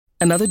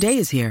Another day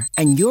is here,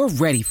 and you're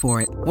ready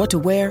for it. What to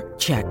wear?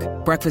 Check.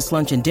 Breakfast,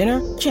 lunch, and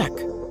dinner? Check.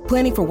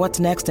 Planning for what's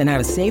next and how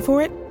to save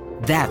for it?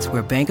 That's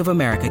where Bank of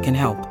America can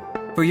help.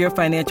 For your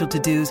financial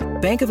to-dos,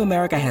 Bank of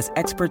America has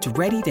experts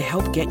ready to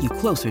help get you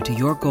closer to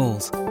your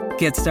goals.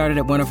 Get started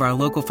at one of our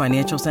local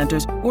financial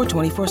centers or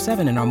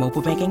 24/7 in our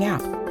mobile banking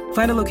app.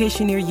 Find a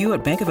location near you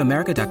at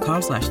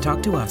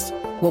bankofamerica.com/talktous.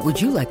 What would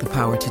you like the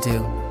power to do?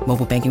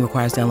 Mobile banking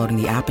requires downloading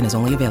the app and is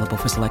only available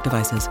for select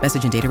devices.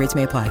 Message and data rates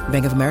may apply.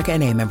 Bank of America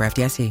N.A., member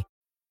FDIC.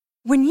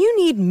 When you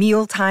need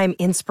mealtime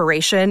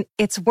inspiration,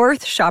 it's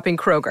worth shopping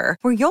Kroger,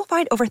 where you'll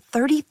find over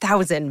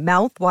 30,000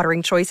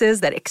 mouth-watering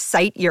choices that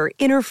excite your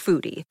inner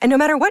foodie. And no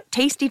matter what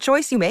tasty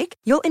choice you make,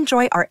 you'll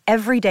enjoy our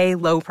everyday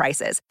low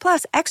prices,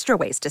 plus extra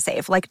ways to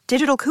save, like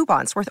digital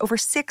coupons worth over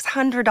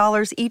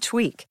 $600 each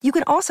week. You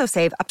can also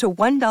save up to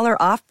 $1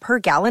 off per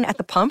gallon at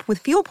the pump with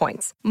fuel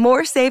points.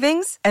 More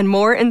savings and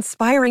more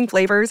inspiring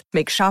flavors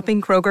make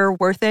shopping Kroger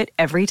worth it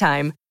every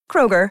time.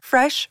 Kroger,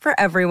 fresh for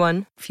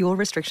everyone. Fuel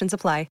restrictions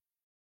apply.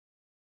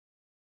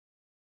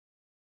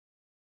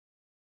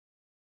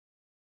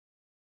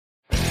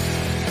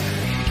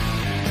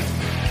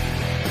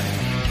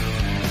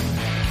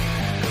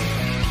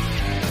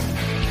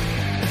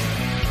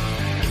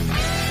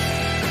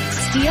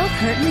 Steel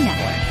Curtain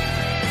Network.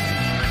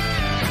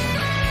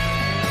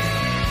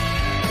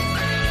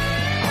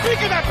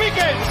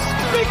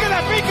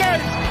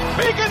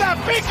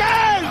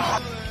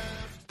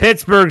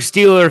 Pittsburgh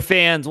Steelers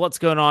fans, what's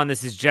going on?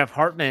 This is Jeff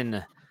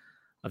Hartman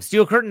of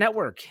Steel Curtain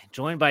Network,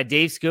 joined by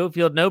Dave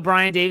Schofield. No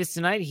Brian Davis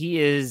tonight. He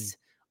is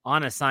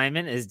on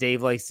assignment, as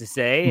Dave likes to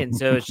say, and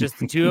so it's just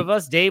the two of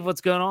us. Dave,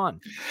 what's going on?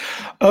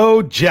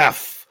 Oh,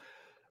 Jeff,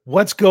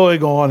 what's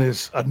going on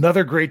is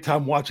another great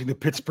time watching the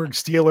Pittsburgh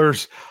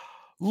Steelers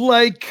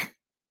like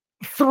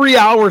 3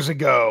 hours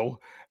ago.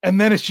 And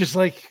then it's just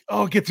like,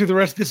 oh, get through the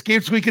rest of this game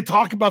so we can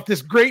talk about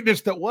this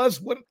greatness that was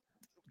what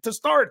to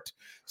start.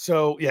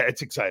 So, yeah,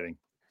 it's exciting.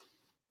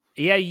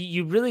 Yeah,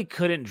 you really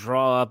couldn't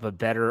draw up a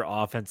better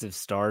offensive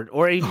start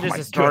or even just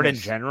a start in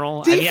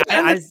general. Defense,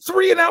 I mean,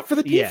 3 and out for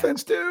the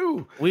defense,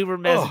 too. We were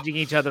messaging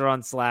each other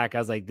on Slack. I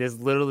was like, this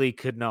literally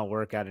could not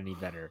work out any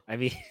better. I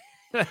mean,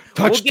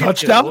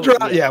 touchdown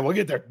drive. Yeah, we'll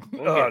get there.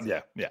 We'll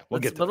get there.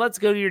 But let's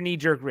go to your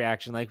knee-jerk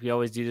reaction like we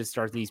always do to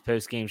start these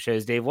post-game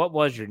shows. Dave, what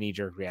was your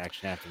knee-jerk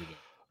reaction after the game?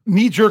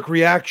 Knee-jerk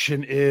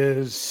reaction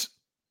is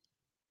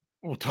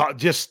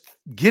just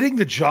getting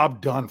the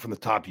job done from the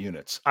top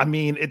units. I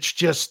mean, it's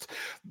just,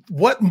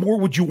 what more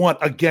would you want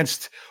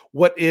against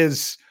what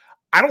is,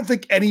 I don't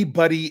think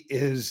anybody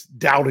is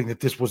doubting that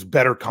this was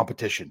better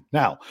competition.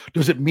 Now,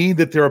 does it mean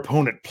that their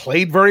opponent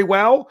played very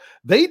well?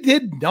 They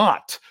did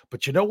not.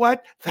 But you know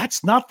what?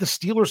 That's not the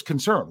Steelers'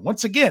 concern.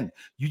 Once again,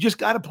 you just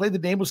got to play the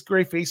nameless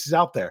gray faces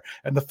out there.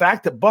 And the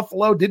fact that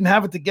Buffalo didn't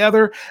have it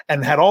together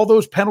and had all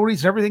those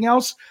penalties and everything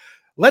else,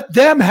 let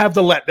them have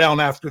the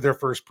letdown after their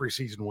first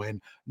preseason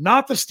win,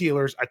 not the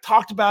Steelers. I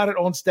talked about it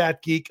on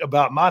Stat Geek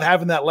about not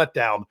having that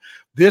letdown.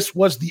 This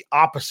was the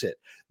opposite.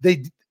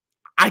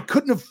 I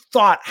couldn't have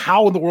thought,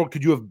 how in the world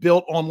could you have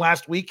built on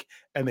last week?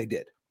 And they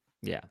did.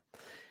 Yeah.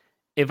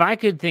 If I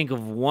could think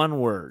of one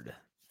word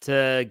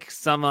to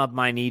sum up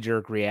my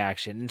knee-jerk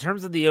reaction in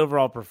terms of the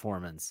overall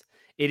performance,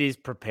 it is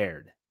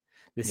prepared.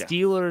 The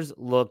Steelers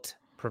looked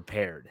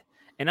prepared.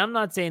 And I'm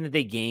not saying that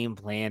they game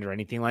planned or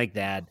anything like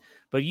that,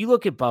 but you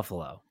look at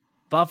Buffalo.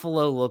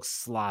 Buffalo looks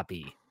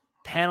sloppy.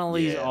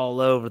 Penalties all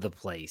over the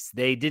place.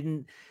 They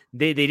didn't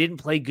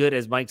play good,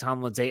 as Mike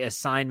Tomlin would say,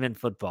 assignment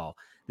football.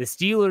 The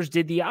Steelers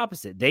did the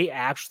opposite. They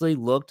actually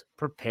looked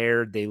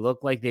prepared. They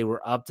looked like they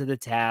were up to the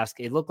task.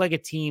 It looked like a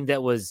team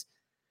that was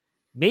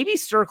maybe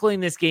circling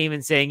this game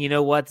and saying, you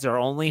know what, it's our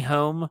only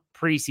home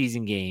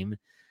preseason game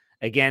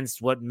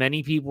against what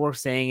many people were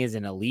saying is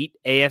an elite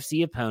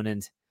AFC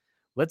opponent.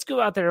 Let's go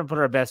out there and put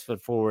our best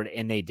foot forward,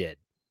 and they did.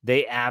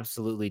 They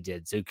absolutely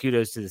did. So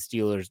kudos to the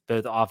Steelers,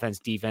 both offense,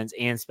 defense,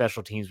 and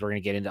special teams. We're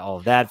going to get into all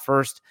of that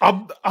first.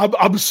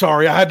 I'm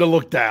sorry. I had to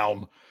look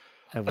down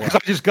because I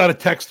just got a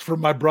text from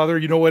my brother.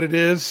 You know what it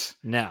is?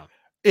 No.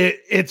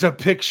 It's a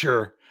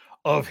picture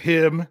of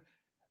him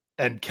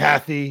and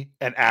Kathy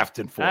and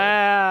Afton Ford.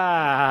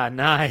 Ah,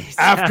 nice.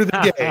 After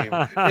the game.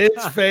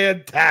 It's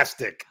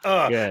fantastic.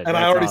 Good. And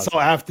I already saw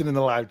Afton in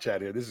the live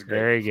chat here. This is great.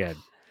 Very good.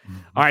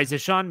 All right, so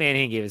Sean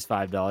Manning gave us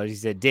 $5. He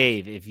said,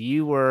 Dave, if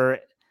you were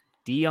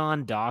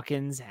Dion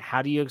Dawkins,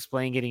 how do you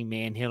explain getting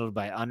manhandled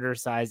by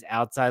undersized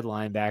outside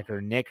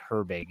linebacker Nick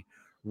Herbig,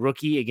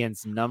 rookie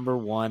against number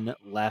 1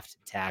 left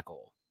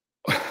tackle?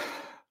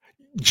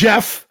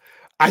 Jeff,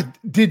 I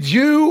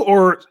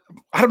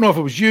don't know if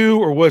it was you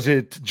or was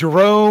it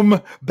Jerome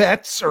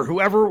Betts or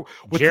whoever.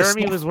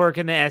 Jeremy was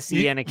working the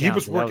SCN account. He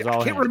was working.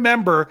 I can't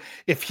remember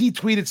if he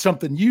tweeted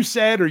something you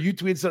said or you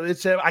tweeted something. It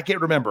said, I can't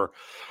remember.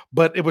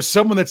 But it was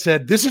someone that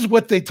said, this is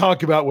what they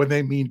talk about when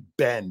they mean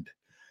bend.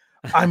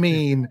 I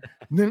mean,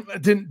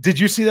 did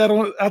you see that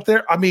out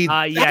there? I mean,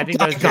 I think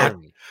that was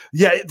Jeremy.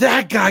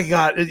 That guy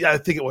I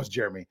think it was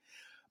Jeremy.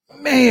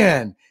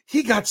 Man,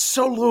 he got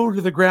so low to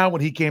the ground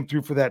when he came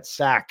through for that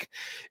sack.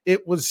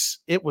 It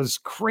was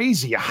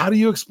crazy. How do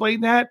you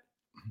explain that?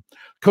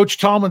 Coach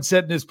Tomlin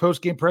said in his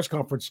post-game press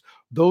conference,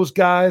 those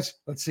guys,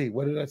 let's see,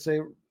 what did I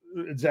say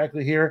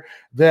exactly here?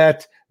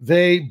 That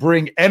they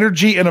bring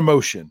energy and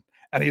emotion.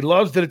 And he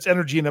loves that it's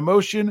energy and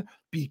emotion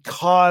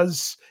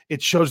because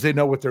it shows they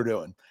know what they're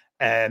doing.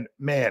 And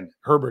man,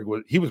 Herbig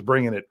was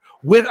bringing it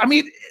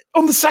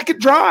on the second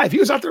drive. He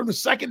was out there on the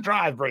second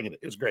drive bringing it.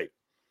 It was great.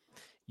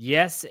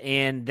 Yes,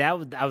 and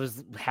I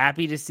was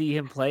happy to see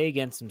him play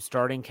against some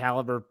starting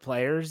caliber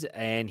players,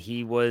 and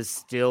he was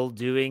still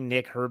doing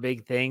Nick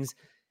Herbig things.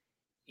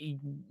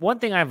 One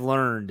thing I've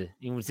learned,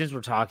 since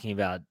we're talking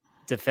about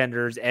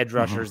defenders, edge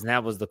rushers, and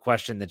that was the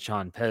question that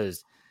Sean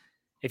posed.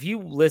 If you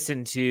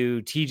listen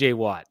to TJ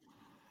Watt,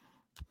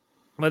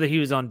 whether he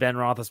was on Ben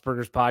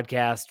Roethlisberger's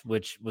podcast,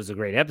 which was a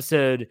great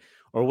episode,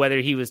 or whether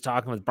he was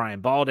talking with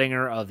Brian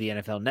Baldinger of the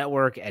NFL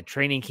Network at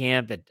training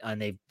camp,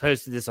 and they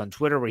posted this on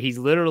Twitter where he's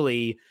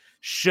literally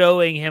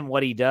showing him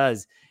what he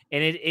does.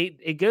 And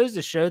it goes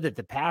to show that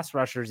the pass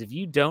rushers, if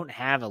you don't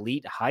have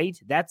elite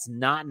height, that's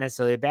not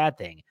necessarily a bad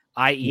thing,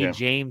 i.e.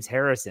 James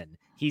Harrison.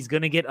 He's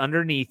going to get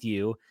underneath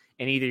you,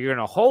 and either you're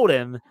going to hold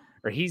him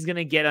or he's going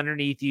to get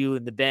underneath you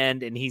in the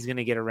bend and he's going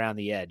to get around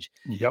the edge.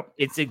 Yep.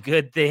 It's a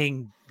good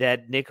thing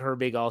that Nick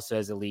Herbig also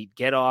has elite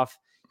get off.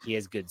 He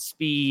has good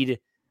speed.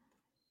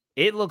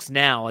 It looks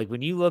now like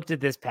when you looked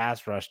at this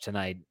pass rush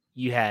tonight,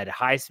 you had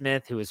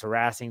Highsmith, who was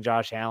harassing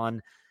Josh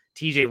Allen.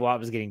 TJ Watt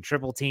was getting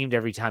triple teamed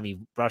every time he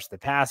rushed the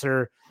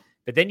passer.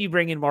 But then you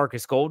bring in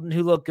Marcus Golden,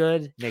 who looked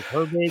good. Nick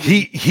Herbig.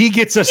 He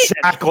gets a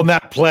sack on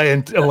that play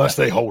unless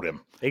they hold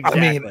him.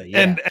 Exactly.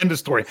 End of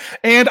story.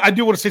 And I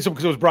do want to say something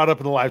because it was brought up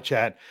in the live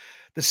chat.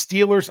 The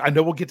Steelers, I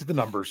know we'll get to the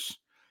numbers.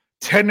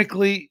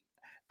 Technically,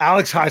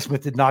 Alex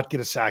Highsmith did not get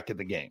a sack in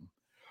the game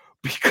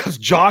because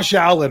Josh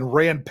Allen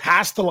ran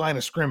past the line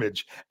of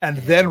scrimmage and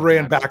then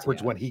ran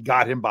backwards when he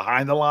got him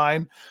behind the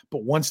line.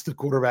 But once the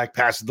quarterback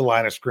passes the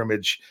line of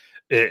scrimmage,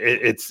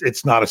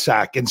 it's not a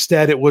sack.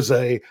 Instead, it was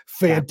a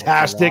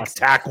fantastic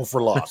tackle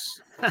for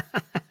loss.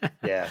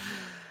 Yeah.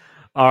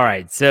 All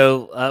right,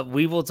 so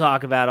we will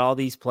talk about all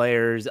these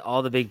players,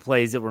 all the big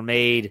plays that were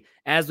made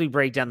as we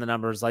break down the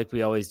numbers like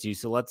we always do.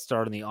 So let's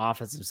start on the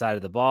offensive side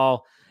of the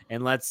ball,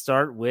 and let's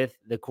start with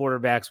the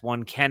quarterbacks.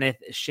 One, Kenneth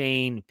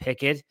Shane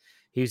Pickett,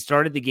 who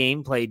started the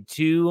game, played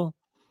two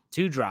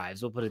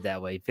drives, we'll put it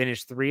that way,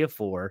 finished 3 of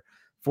 4,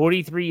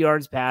 43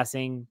 yards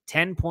passing,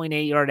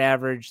 10.8 yard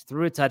average,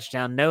 threw a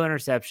touchdown, no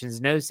interceptions,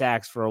 no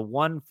sacks for a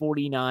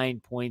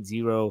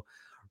 149.0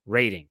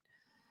 rating.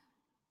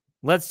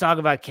 Let's talk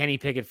about Kenny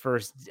Pickett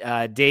first.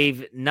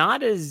 Dave,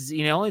 not as,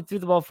 only threw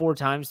the ball 4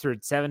 times, threw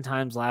it 7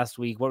 times last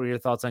week. What were your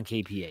thoughts on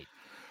KP8?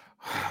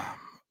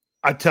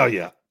 I tell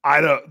you,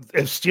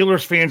 if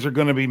Steelers fans are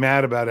going to be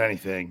mad about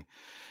anything,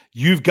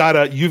 you've got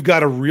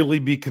to really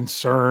be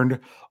concerned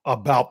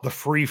about the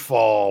free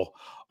fall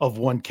of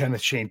one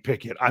Kenneth Shane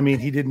Pickett. I mean,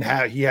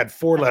 he had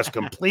 4 less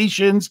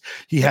completions.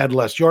 He had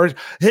less yards.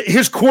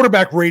 His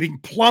quarterback rating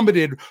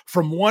plummeted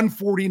from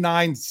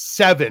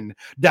 149.7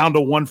 down to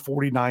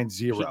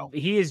 149.0.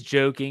 He is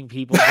joking.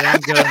 People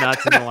don't go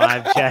nuts in the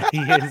live chat.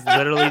 He is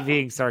literally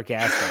being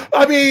sarcastic.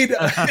 I mean,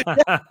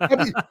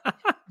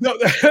 no,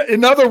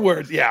 in other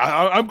words,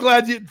 I'm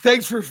glad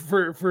thanks for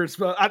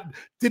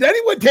did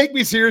anyone take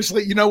me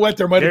seriously? You know what?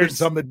 There might have been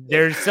something.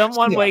 There's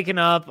someone waking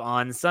up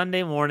on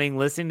Sunday morning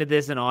listening to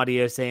this in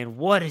audio saying,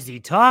 what is he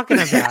talking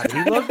about?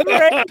 He looked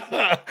great.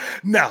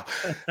 Now,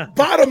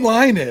 bottom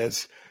line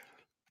is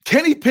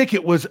Kenny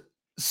Pickett was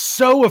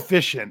so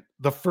efficient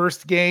the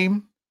first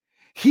game.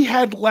 He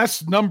had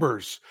less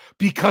numbers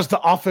because the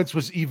offense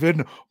was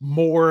even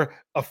more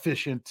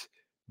efficient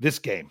this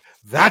game.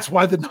 That's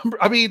why the number,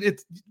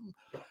 it's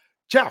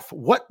Jeff,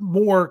 what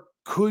more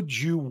could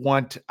you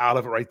want out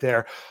of it right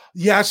there?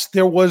 Yes,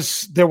 there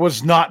was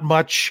not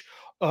much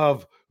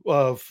of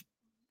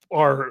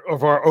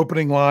our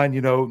opening line,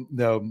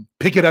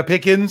 pick it up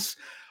Pickens.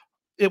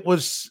 It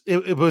was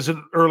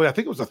an early, I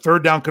think it was a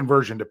 3rd down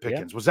conversion to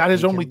Pickens. Yep. Was that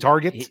his only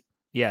target?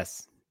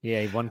 Yes.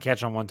 Yeah, 1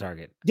 catch on 1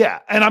 target. Yeah,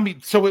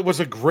 and so it was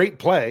a great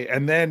play,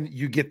 and then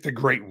you get the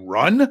great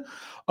run.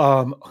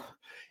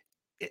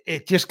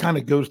 It just kind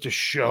of goes to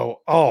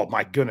show, oh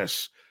my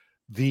goodness,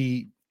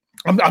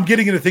 I'm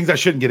getting into things I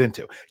shouldn't get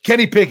into.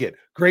 Kenny Pickett,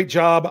 great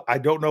job. I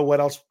don't know what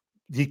else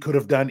he could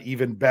have done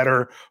even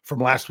better from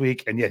last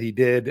week, and yet he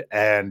did,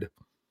 and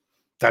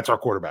that's our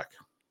quarterback.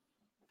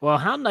 Well,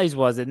 how nice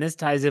was it? And this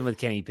ties in with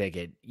Kenny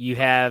Pickett. You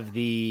have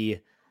the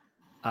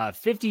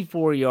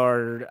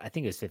 54-yard, I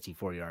think it was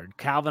 54-yard,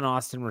 Calvin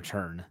Austin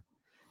return,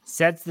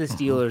 sets the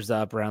Steelers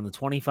up around the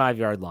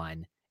 25-yard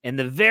line, and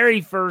the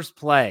very first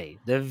play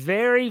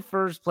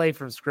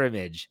from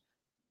scrimmage,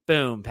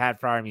 boom,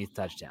 Pat Freiermuth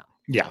touchdown.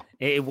 Yeah.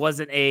 It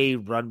wasn't a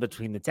run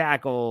between the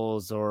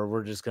tackles or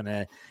we're just going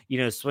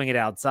to, swing it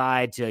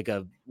outside to like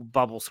a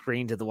bubble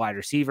screen to the wide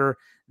receiver.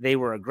 They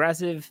were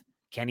aggressive.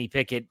 Kenny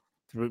Pickett,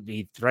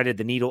 he threaded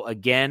the needle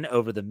again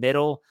over the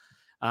middle.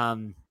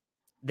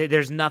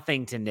 There's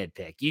nothing to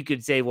nitpick. You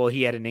could say, well,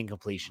 he had an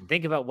incompletion.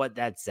 Think about what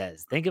that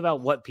says. Think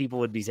about what people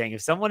would be saying.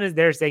 If someone is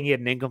there saying he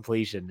had an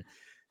incompletion,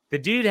 the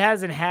dude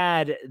hasn't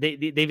had,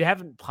 they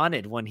haven't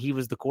punted when he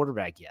was the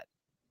quarterback yet.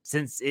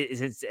 since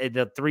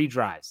the 3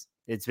 drives.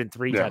 It's been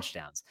 3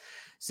 touchdowns.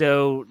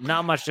 So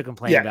not much to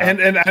complain about.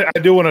 And I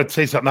do want to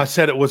say something. I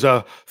said it was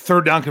a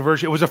 3rd down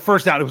conversion. It was a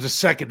 1st down. It was a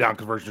 2nd down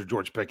conversion to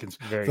George Pickens.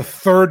 The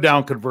 3rd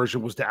down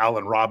conversion was to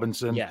Allen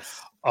Robinson.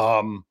 Yes.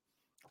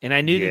 And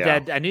I knew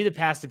I knew the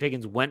pass to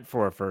Pickens went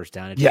for a 1st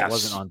down. It just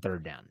wasn't on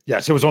 3rd down.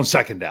 Yes, it was on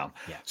 2nd down.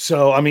 Yeah.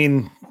 So, I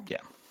mean, yeah.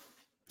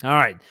 All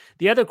right.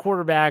 The other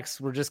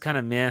quarterbacks were just kind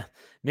of meh.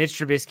 Mitch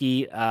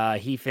Trubisky,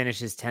 he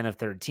finishes 10 of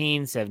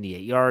 13,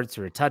 78 yards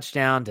for a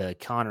touchdown to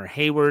Connor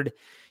Hayward.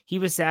 He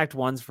was sacked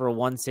once for a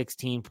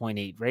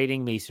 116.8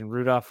 rating. Mason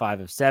Rudolph,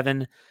 5 of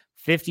 7,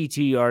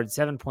 52 yards,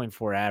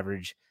 7.4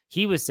 average.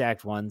 He was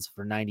sacked once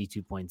for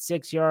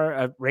 92.6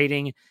 yard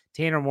rating.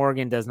 Tanner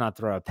Morgan does not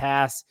throw a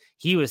pass.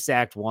 He was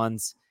sacked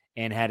once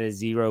and had a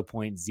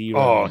 0.0.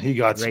 Oh, he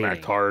got rating.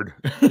 smacked hard.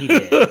 He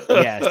did.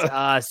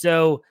 Yes.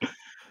 So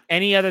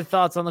any other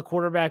thoughts on the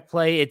quarterback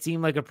play? It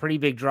seemed like a pretty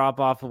big drop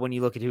off, but when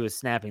you look at who was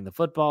snapping the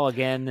football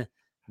again,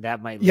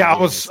 that might. Yeah, I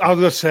was going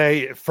to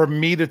say, for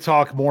me to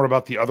talk more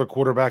about the other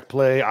quarterback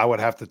play, I would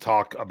have to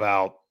talk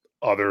about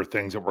other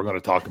things that we're going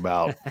to talk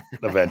about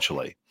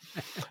eventually.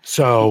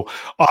 So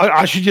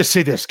I should just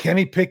say this: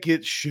 Kenny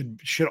Pickett should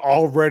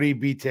already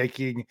be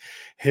taking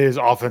his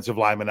offensive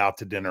lineman out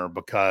to dinner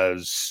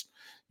because,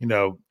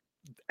 and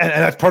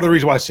that's part of the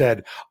reason why I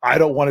said I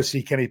don't want to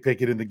see Kenny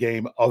Pickett in the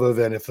game other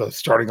than if the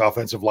starting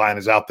offensive line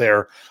is out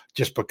there,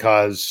 just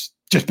because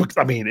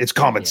I mean, it's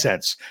common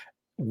sense.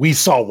 We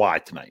saw why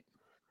tonight.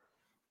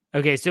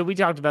 Okay, so we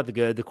talked about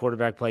the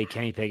quarterback play,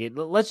 Kenny Pickett.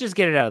 Let's just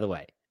get it out of the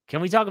way. Can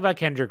we talk about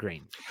Kendrick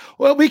Green?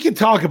 Well, we can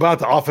talk about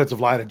the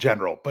offensive line in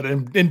general, but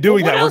in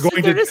doing that, we're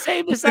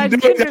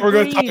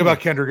going to talk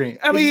about Kendrick Green.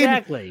 I mean,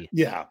 exactly.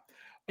 Yeah.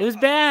 It was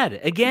bad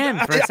again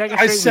for a second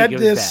straight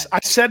week. I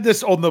said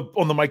this on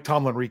the Mike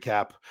Tomlin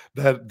recap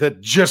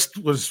that just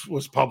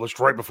was published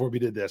right before we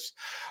did this,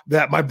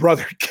 that my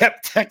brother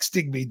kept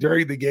texting me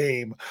during the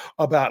game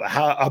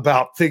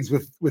about things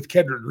with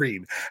Kendrick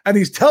Green, and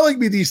he's telling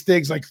me these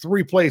things like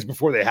 3 plays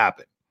before they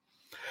happen.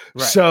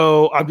 Right.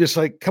 So I'm just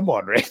like, come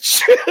on,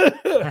 Rich.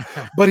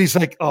 But he's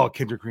like, oh,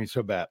 Kendrick Green's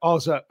so bad.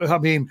 Also, I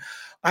mean,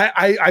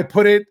 I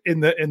put it in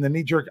the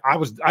knee jerk.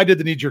 I did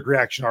the knee jerk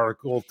reaction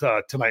article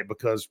tonight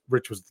because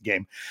Rich was at the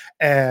game,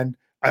 and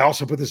I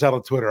also put this out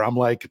on Twitter. I'm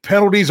like,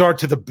 penalties are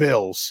to the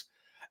Bills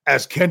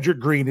as Kendrick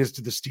Green is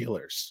to the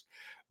Steelers.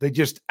 They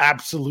just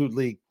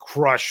absolutely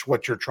crush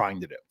what you're trying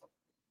to do.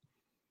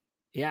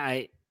 Yeah,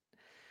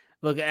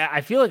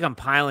 I feel like I'm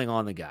piling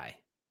on the guy.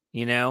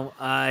 In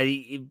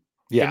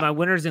my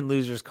winners and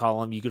losers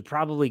column, you could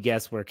probably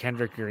guess where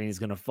Kendrick Green is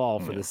going to fall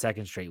for the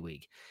second straight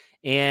week.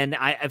 And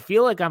I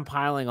feel like I'm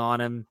piling on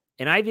him.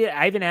 And I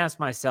even asked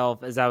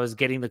myself as I was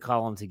getting the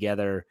column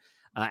together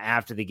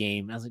after the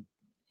game, I was like,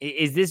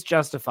 is this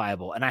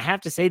justifiable? And I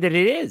have to say that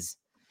it is.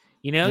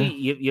 You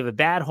have a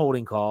bad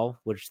holding call,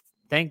 which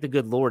thank the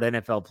good Lord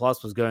NFL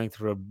Plus was going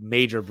through a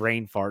major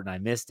brain fart and I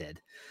missed it.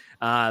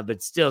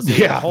 But still, so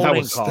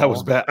that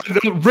was bad.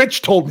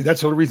 Rich told me that's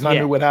the only reason I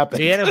knew what happened.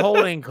 So he had a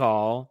holding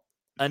call.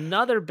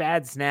 Another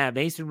bad snap.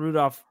 Mason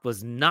Rudolph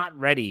was not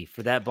ready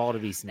for that ball to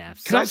be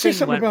snapped. Can I say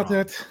something about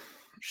that?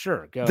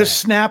 Sure, go the ahead.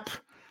 Snap,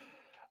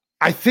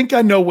 I think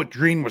I know what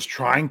Green was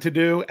trying to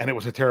do, and it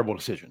was a terrible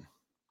decision.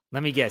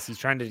 Let me guess. He's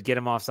trying to get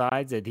him off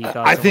sides?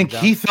 I think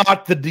he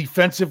thought the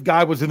defensive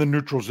guy was in the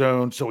neutral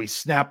zone, so he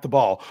snapped the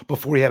ball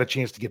before he had a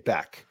chance to get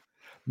back.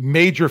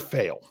 Major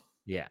fail.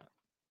 Yeah.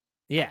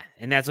 Yeah,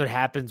 and that's what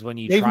happens when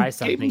you try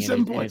something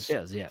and it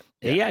fails. Yeah,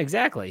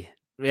 exactly.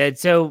 And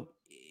so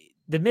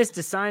the missed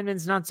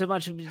assignments, not so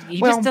much. He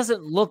just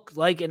doesn't look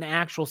like an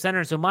actual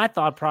center. So my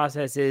thought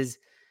process is,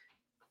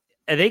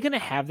 are they going to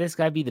have this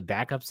guy be the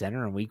backup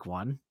center in week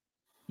 1?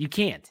 You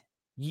can't.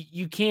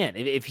 You can't.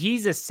 If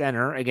he's a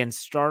center against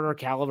starter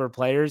caliber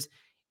players,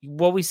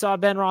 what we saw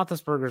Ben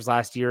Roethlisberger's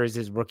last year is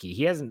his rookie.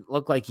 He hasn't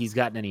looked like he's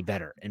gotten any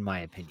better, in my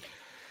opinion.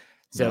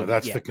 So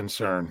that's the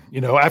concern.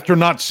 After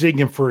not seeing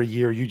him for a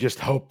year, you just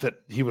hope that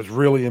he was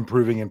really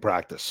improving in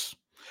practice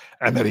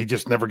and that he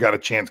just never got a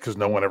chance because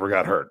no one ever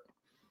got hurt.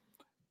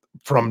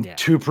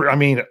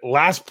 The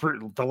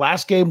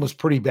last game was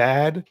pretty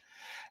bad.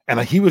 And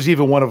he was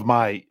even one of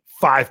my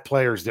 5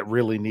 players that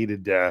really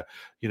needed to,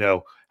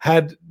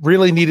 had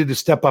really needed to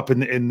step up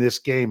in this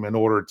game in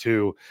order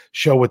to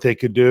show what they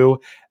could do.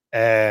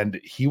 And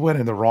he went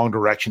in the wrong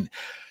direction.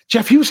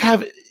 Jeff,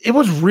 it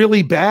was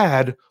really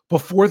bad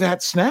before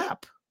that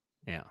snap.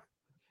 Yeah.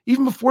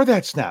 Even before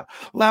that snap.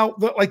 Now,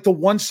 the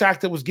one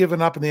sack that was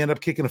given up and they ended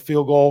up kicking a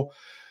field goal,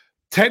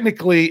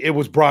 technically it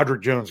was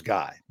Broderick Jones'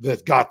 guy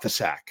that got the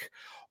sack.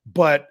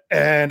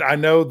 And I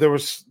know there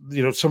was,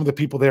 some of the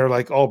people there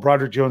like, oh,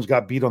 Broderick Jones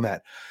got beat on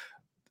that.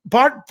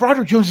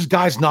 Broderick Jones'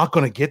 guy's not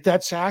going to get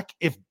that sack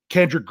if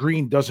Kendrick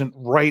Green doesn't,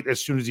 right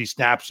as soon as he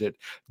snaps it,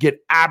 get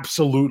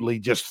absolutely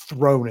just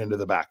thrown into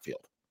the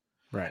backfield.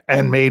 Right.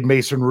 And made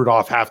Mason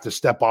Rudolph have to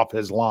step off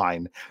his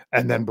line.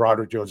 And then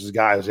Broderick Jones'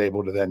 guy is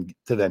able to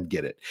then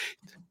get it.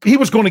 He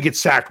was going to get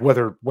sacked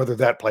whether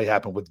that play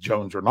happened with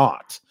Jones or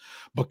not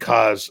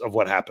because of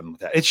what happened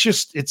with that.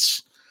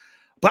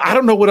 But I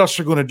don't know what else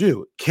they're going to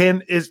do.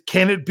 Can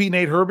it be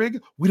Nate Herbig?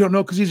 We don't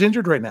know because he's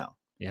injured right now.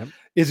 Yep.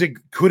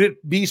 Could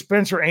it be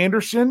Spencer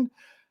Anderson?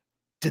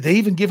 Did they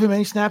even give him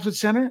any snaps at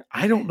center?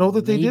 I don't know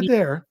that they did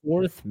there.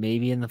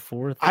 Maybe in the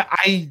fourth.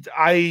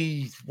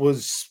 I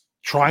was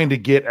trying to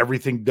get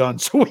everything done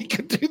so we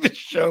could do the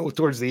show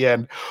towards the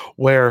end,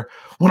 where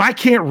when I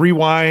can't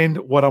rewind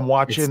what I'm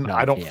watching,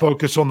 I don't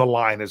focus on the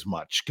line as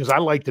much because I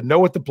like to know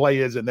what the play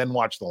is and then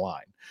watch the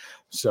line.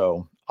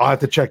 So I'll have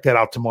to check that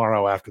out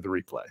tomorrow after the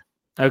replay.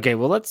 Okay,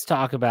 well, let's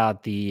talk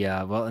about the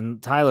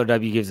and Tyler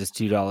W gives us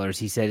 $2.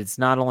 He said it's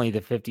not only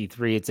the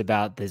 53, it's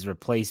about his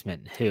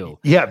replacement. Who?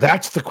 Yeah,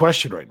 that's the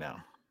question right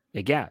now.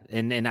 Yeah,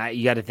 and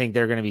you got to think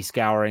they're going to be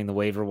scouring the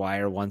waiver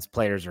wire once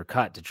players are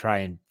cut to try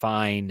and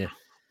find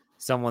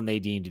someone they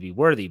deem to be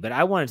worthy. But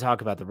I want to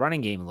talk about the running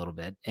game a little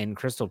bit. And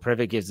Crystal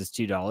Privet gives us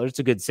 $2. It's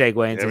a good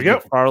segue. And says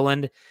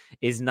McFarland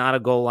is not a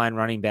goal line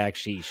running back.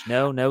 Sheesh.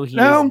 No, he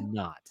is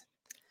not.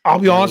 I'll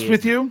be honest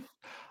with you.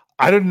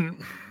 I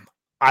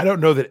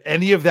don't know that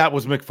any of that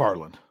was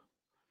McFarland.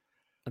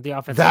 The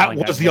offensive that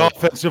was the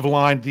offensive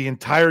line. The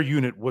entire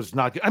unit was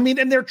not good. I mean,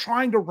 and they're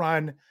trying to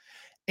run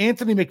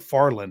Anthony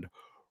McFarland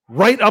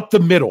right up the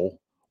middle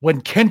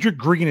when Kendrick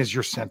Green is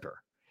your center,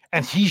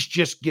 and he's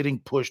just getting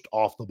pushed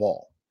off the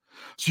ball.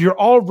 So you're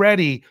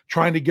already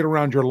trying to get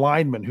around your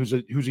lineman who's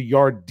a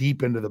yard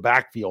deep into the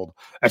backfield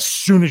as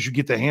soon as you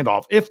get the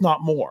handoff, if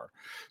not more.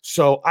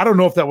 So I don't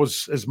know if that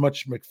was as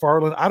much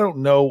McFarland. I don't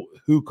know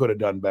who could have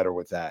done better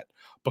with that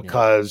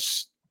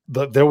because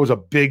there was a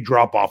big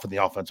drop off in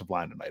the offensive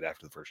line tonight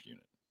after the first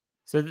unit.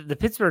 So the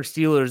Pittsburgh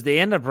Steelers, they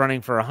end up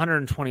running for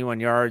 121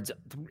 yards,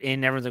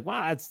 and everyone's like,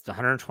 wow, that's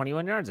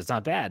 121 yards. It's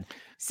not bad.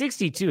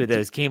 62 of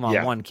those came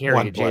on one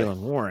carry of Jaylen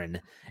Warren,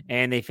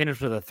 and they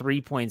finished with a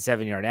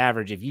 3.7-yard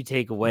average. If you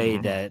take away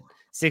that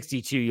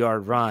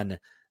 62-yard run,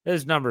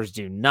 those numbers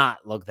do not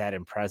look that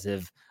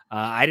impressive.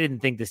 I didn't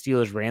think the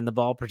Steelers ran the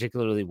ball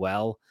particularly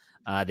well.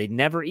 They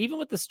never, even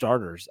with the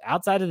starters,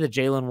 outside of the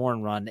Jaylen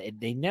Warren run,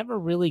 they never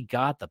really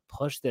got the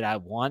push that I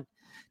want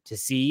to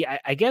see.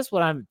 I guess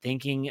what I'm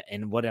thinking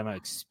and what I'm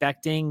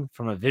expecting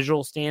from a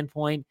visual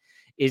standpoint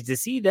is to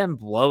see them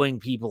blowing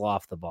people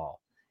off the ball.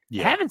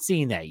 I haven't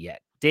seen that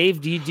yet.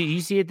 Dave, do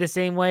you see it the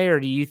same way, or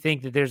do you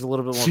think that there's a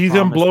little bit more? See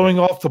them blowing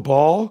off the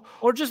ball?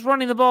 Or just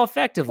running the ball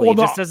effectively? It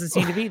just doesn't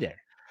seem to be there.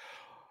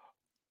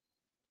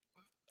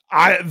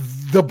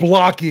 The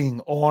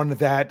blocking on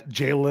that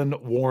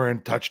Jaylen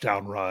Warren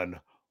touchdown run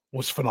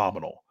was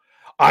phenomenal.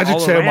 Isaac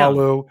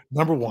Seumalo,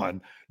 number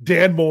one.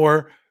 Dan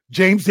Moore,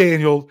 James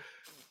Daniel.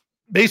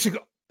 Basically,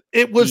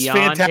 it was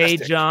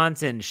fantastic.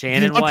 Johnson,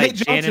 Shannon White.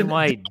 Down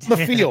the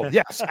field.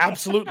 Yes,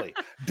 absolutely.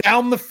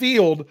 Down the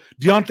field,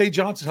 Deontay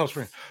Johnson helps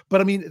for him. But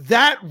I mean,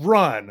 that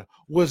run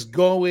was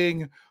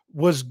going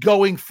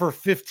for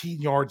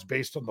 15 yards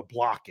based on the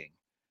blocking.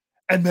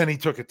 And then he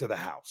took it to the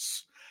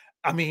house.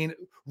 I mean,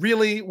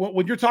 really,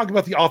 when you're talking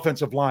about the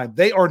offensive line,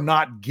 they are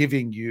not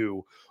giving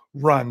you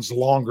runs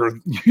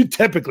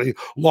typically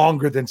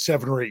longer than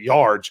 7 or 8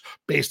 yards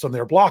based on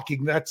their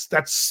blocking. That's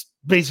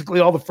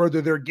basically all the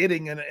further they're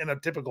getting in a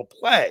typical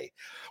play.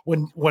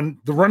 When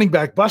the running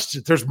back busts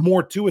it, there's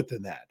more to it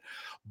than that.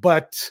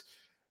 But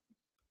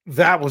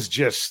that was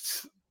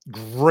just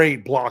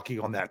great blocking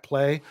on that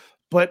play.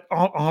 But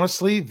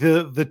honestly,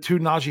 the two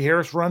Najee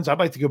Harris runs, I'd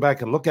like to go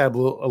back and look at a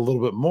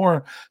little bit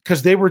more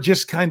because they were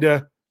just kind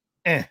of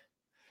I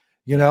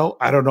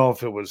don't know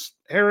if it was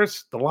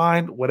Harris, the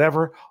line,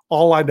 whatever.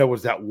 All I know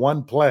was that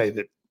one play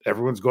that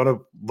everyone's going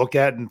to look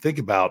at and think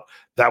about.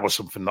 That was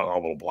some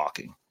phenomenal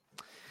blocking.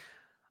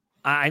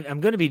 I'm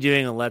going to be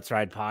doing a Let's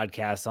Ride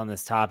podcast on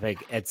this topic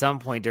at some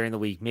point during the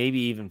week, maybe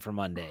even for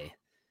Monday.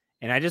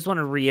 And I just want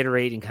to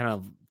reiterate and kind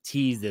of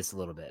tease this a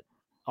little bit.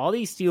 All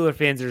these Steeler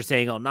fans are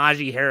saying,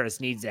 Najee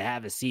Harris needs to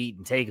have a seat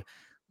and take.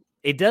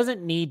 It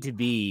doesn't need to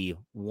be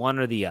one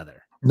or the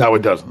other. No,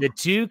 it doesn't. The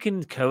two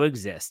can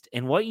coexist.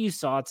 And what you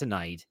saw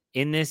tonight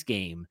in this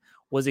game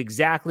was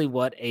exactly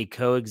what a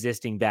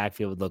coexisting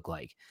backfield would look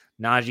like.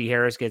 Najee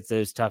Harris gets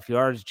those tough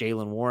yards.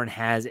 Jaylen Warren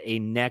has a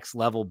next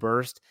level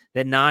burst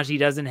that Najee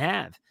doesn't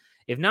have.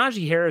 If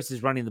Najee Harris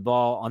is running the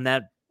ball on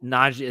the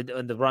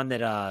run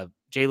that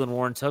Jaylen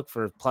Warren took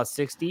for plus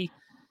 60,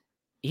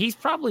 he's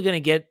probably going to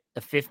get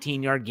a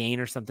 15-yard gain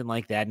or something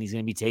like that, and he's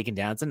going to be taken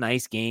down. It's a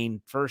nice gain,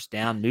 first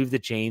down, move the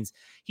chains.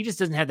 He just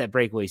doesn't have that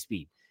breakaway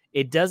speed.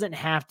 It doesn't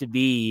have to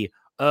be,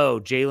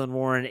 Jaylen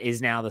Warren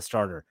is now the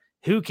starter.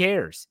 Who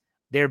cares?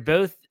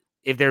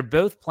 If they're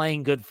both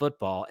playing good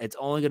football, it's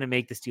only going to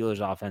make the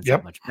Steelers offense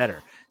that much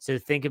better. So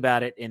think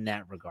about it in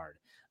that regard.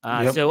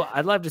 So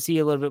I'd love to see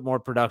a little bit more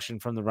production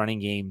from the running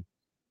game.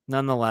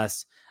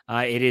 Nonetheless,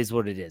 it is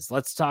what it is.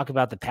 Let's talk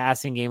about the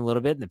passing game a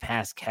little bit and the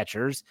pass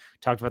catchers.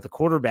 Talked about the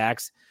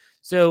quarterbacks.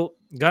 So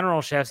Gunnar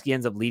Olszewski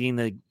ends up leading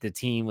the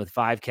team with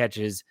 5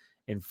 catches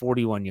and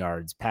 41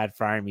 yards. Pat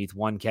Freiermuth,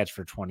 1 catch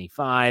for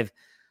 25.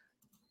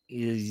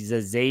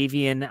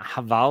 Xavier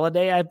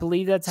Valade, I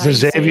believe that's how you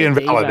say it.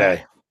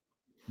 Valade.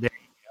 There you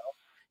go.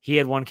 He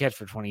had 1 catch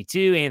for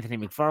 22. Anthony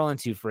McFarland,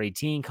 2 for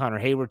 18. Connor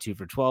Hayward, 2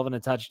 for 12 and a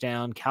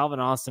touchdown. Calvin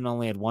Austin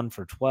only had 1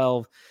 for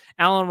 12.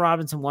 Allen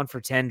Robinson, 1 for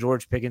 10.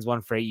 George Pickens,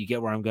 1 for 8. You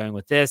get where I'm going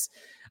with this.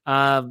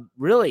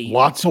 Really,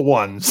 lots of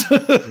ones.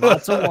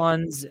 Lots of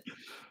ones.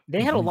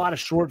 They had a lot of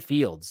short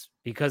fields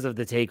because of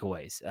the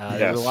takeaways.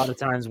 There were a lot of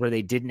times where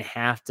they didn't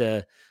have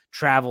to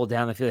travel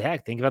down the field.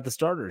 Heck, think about the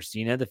starters.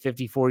 The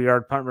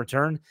 54-yard punt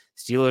return.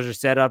 Steelers are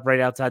set up right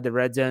outside the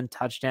red zone.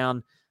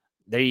 Touchdown.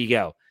 There you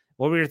go.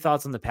 What were your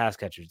thoughts on the pass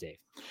catchers, Dave?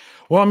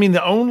 Well, I mean,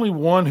 the only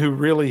one who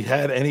really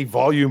had any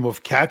volume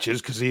of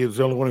catches, because he was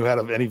the only one who had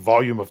any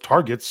volume of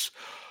targets,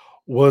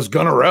 was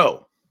Gunnar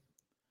Rowe.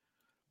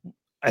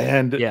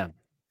 And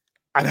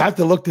I'd have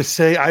to look to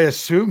say, I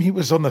assume he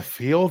was on the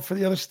field for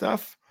the other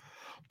stuff,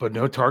 but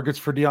no targets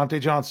for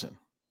Deontay Johnson.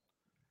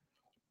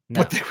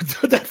 No. But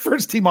that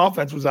first team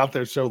offense was out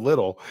there so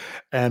little,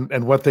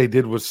 and what they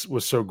did was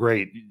so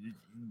great.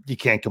 You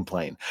can't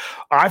complain.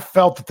 I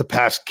felt that the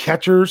pass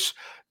catchers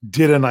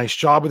did a nice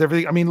job with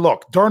everything. I mean,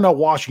 look, Darnell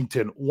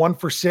Washington, 1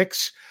 for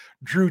 6,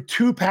 drew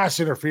 2 pass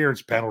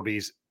interference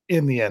penalties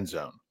in the end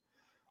zone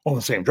on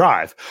the same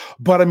drive.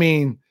 But I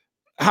mean,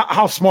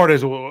 how smart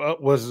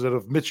was it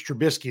of Mitch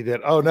Trubisky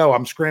that, oh no,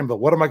 I'm scrambling.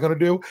 What am I going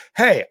to do?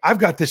 Hey, I've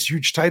got this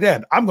huge tight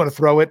end. I'm going to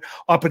throw it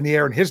up in the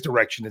air in his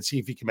direction and see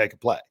if he can make a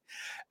play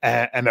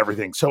and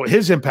everything. So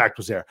his impact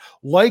was there.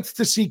 Liked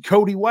to see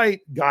Cody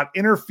White got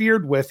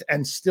interfered with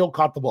and still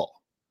caught the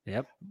ball.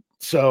 Yep.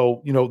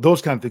 So, those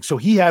kind of things. So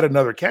he had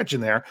another catch in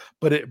there,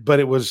 but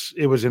it was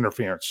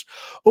interference.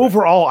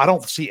 Overall, I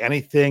don't see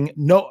anything.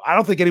 No, I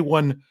don't think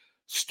anyone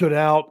stood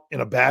out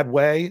in a bad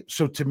way.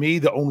 So to me,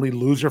 the only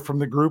loser from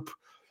the group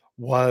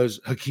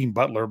was Hakeem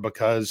Butler,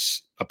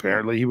 because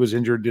apparently he was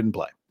injured, didn't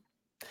play.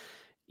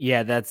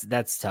 Yeah,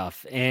 that's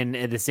tough. And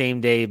at the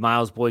same day,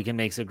 Miles Boykin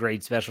makes a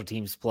great special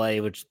teams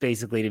play, which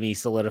basically to me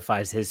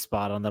solidifies his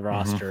spot on the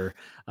roster.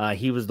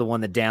 He was the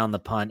one that downed the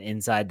punt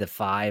inside the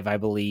 5, I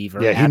believe.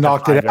 He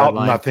knocked it out,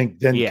 and I think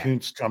then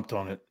Kuntz jumped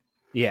on it.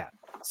 Yeah.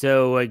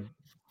 So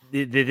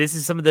this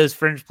is some of those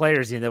fringe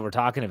players that we're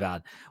talking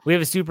about. We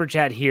have a super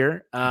chat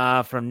here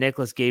from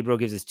Nicholas Gabriel,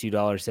 gives us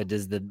 $2. Said,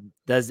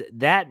 does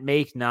that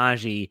make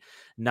Najee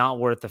not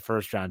worth the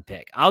first round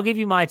pick? I'll give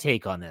you my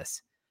take on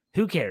this.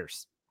 Who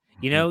cares?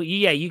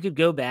 You could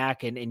go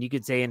back and you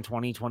could say in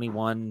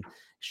 2021,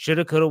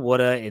 shoulda, coulda,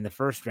 woulda in the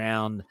first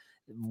round,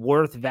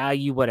 worth,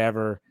 value,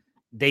 whatever.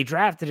 They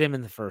drafted him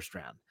in the first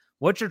round.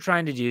 What you're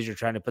trying to do is you're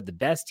trying to put the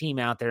best team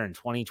out there in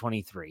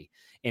 2023.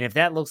 And if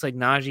that looks like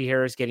Najee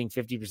Harris getting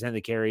 50% of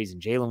the carries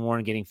and Jaylen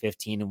Warren getting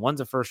 15, and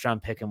one's a first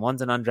round pick and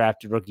one's an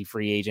undrafted rookie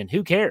free agent,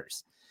 who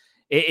cares?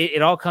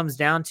 It all comes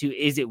down to,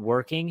 is it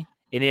working?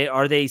 And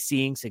are they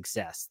seeing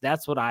success?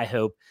 That's what I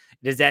hope.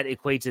 Does that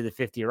equate to the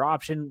 5th-year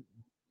option?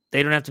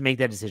 They don't have to make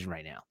that decision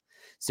right now.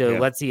 So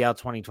let's see how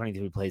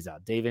 2023 plays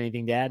out. Dave,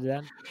 anything to add to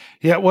that?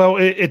 Yeah, well,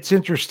 it's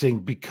interesting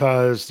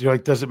because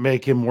does it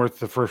make him worth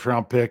the first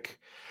round pick?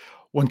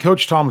 When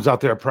Coach Tom was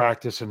out there at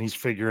practice and he's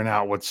figuring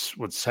out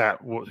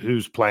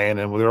who's playing,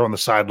 and they're on the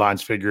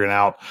sidelines figuring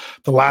out,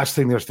 the last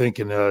thing they're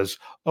thinking is,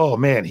 oh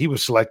man, he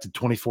was selected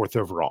 24th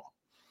overall.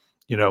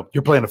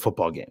 You're playing a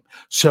football game.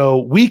 So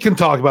we can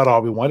talk about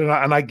all we want,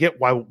 and I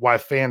get why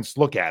fans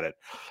look at it,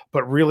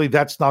 but really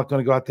that's not going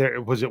to go out there.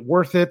 Was it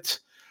worth it?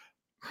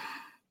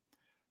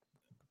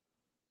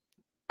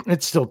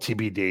 It's still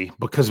TBD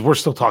because we're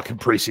still talking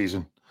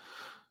preseason.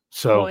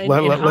 So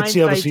let's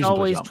see how the season plays out. It's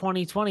always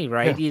 2020,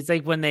 right? Yeah. It's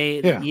like when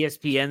the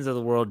ESPNs of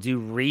the world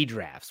do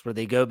redrafts, where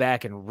they go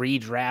back and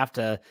redraft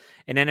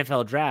an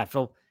NFL draft.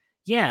 Well,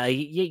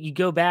 you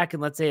go back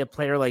and let's say a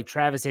player like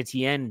Travis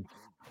Etienne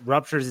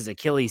ruptures his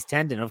Achilles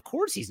tendon. Of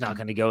course, he's not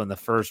going to go in the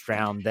first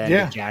round then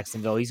in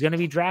Jacksonville. He's going to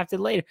be drafted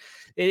later.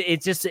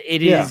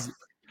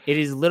 It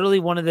is literally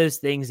one of those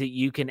things that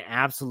you can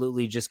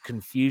absolutely just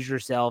confuse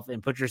yourself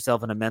and put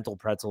yourself in a mental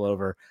pretzel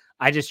over.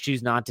 I just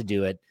choose not to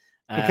do it.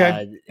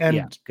 Okay.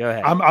 Go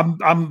ahead.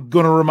 I'm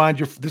going to remind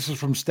you, this is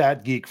from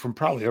Stat Geek from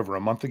probably over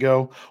a month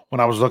ago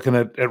when I was looking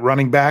at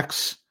running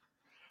backs.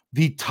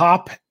 The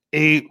top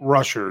 8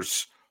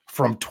 rushers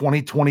from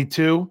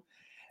 2022,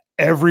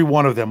 every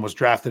one of them was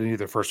drafted in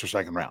either first or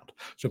second round.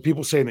 So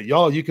people saying that,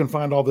 you can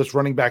find all this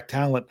running back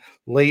talent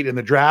late in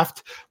the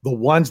draft. The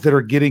ones that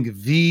are getting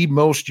the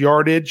most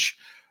yardage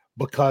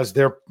because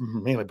they're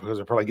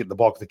probably getting the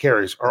bulk of the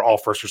carries are all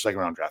first or second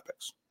round draft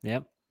picks.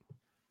 Yep.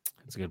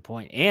 That's a good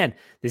point. And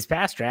this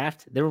past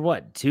draft, there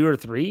were 2 or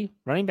 3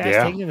 running backs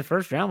taken in the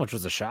first round, which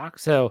was a shock.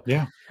 So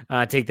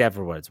take that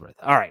for what it's worth.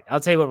 All right.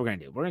 I'll tell you what we're going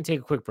to do. We're going to take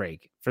a quick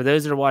break. For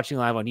those that are watching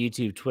live on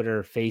YouTube,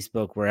 Twitter,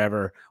 Facebook,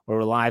 wherever, where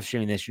we're live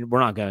streaming this, we're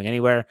not going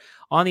anywhere.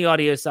 On the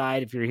audio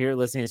side, if you're here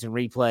listening to this in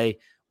replay,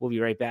 we'll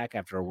be right back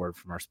after a word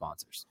from our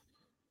sponsors.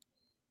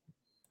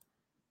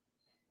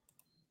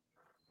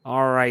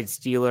 All right,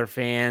 Steeler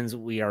fans,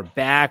 we are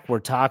back.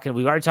 We've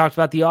already talked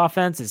about the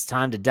offense. It's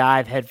time to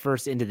dive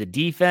headfirst into the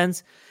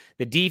defense.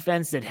 The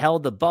defense that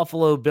held the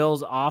Buffalo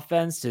Bills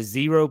offense to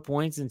 0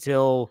 points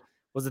until,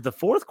 was it the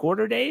fourth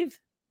quarter, Dave?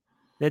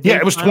 That Yeah,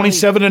 it was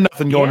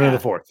 27-0 going into the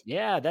fourth.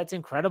 Yeah, that's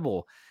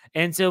incredible.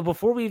 And so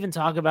before we even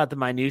talk about the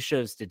minutia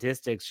of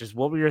statistics, just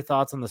what were your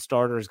thoughts on the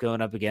starters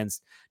going up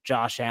against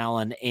Josh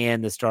Allen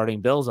and the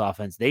starting Bills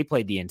offense? They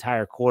played the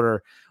entire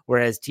quarter,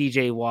 whereas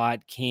TJ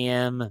Watt,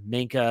 Cam,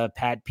 Minka,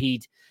 Pat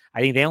Pete,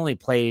 I think they only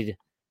played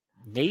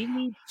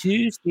maybe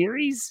 2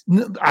 series.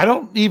 I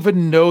don't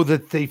even know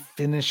that they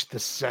finished the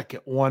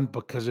second one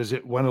because as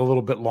it went a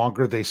little bit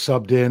longer, they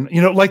subbed in,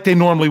 like they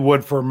normally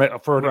would for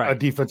a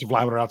defensive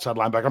lineman or outside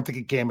linebacker. I'm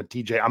thinking Cam and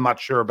TJ. I'm not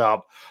sure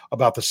about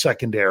the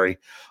secondary.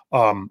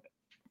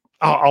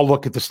 I'll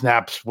look at the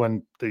snaps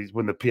when the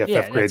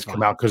PFF grades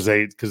come out because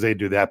they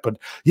do that. But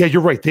yeah,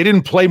 you're right. They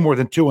didn't play more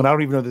than 2, and I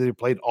don't even know that they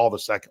played all the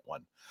second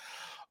one.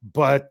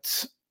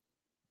 But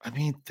I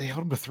mean, they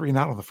held them to 3 and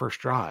out on the first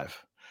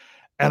drive.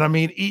 And I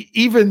mean,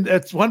 even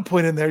at one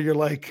point in there, you're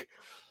like,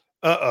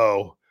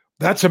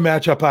 that's a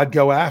matchup I'd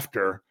go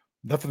after.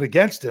 Nothing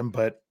against him,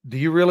 but do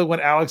you really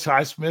want Alex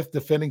Highsmith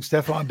defending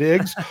Stephon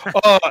Diggs?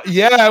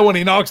 Yeah, when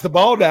he knocks the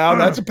ball down,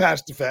 that's a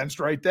pass defense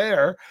right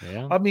there.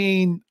 Yeah. I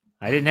mean,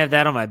 I didn't have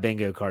that on my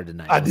bingo card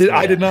tonight.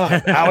 I did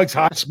not. Alex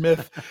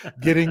Highsmith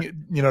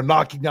getting,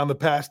 knocking down the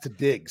pass to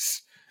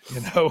Diggs,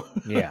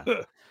 Yeah.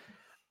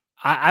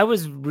 I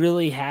was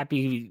really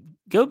happy.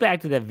 Go back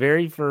to that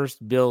very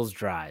first Bills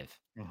drive.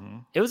 Mm-hmm.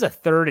 It was a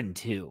 3rd and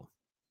 2.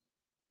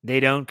 They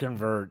don't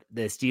convert.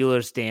 The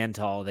Steelers stand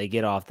tall. They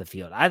get off the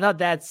field. I thought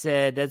that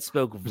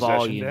spoke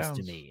volumes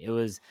to me. It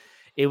was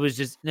a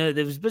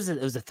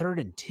 3rd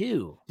and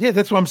 2. Yeah,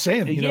 that's what I'm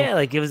saying.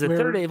 Like it was a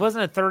third. It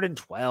wasn't a 3rd and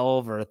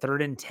 12 or a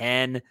 3rd and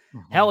 10. Mm-hmm.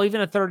 Hell,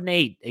 even a 3rd and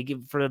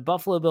 8. For the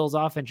Buffalo Bills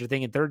offense, you're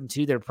thinking 3rd and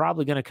 2. They're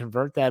probably going to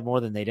convert that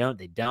more than they don't.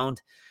 They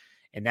don't.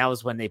 And that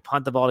was when they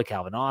punt the ball to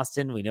Calvin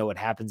Austin. We know what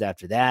happens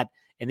after that.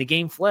 And the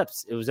game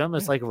flips. It was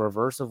almost like a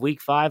reverse of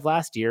Week 5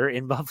 last year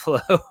in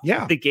Buffalo.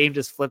 Yeah, the game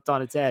just flipped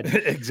on its head.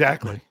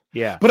 Exactly.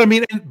 Yeah, but I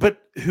mean,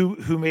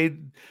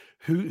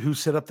 who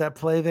set up that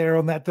play there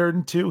on that 3rd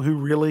and 2?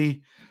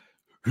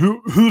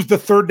 Who's the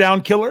third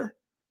down killer?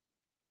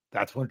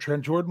 That's when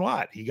Trent Jordan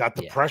Watt. He got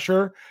the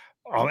pressure,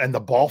 and the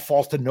ball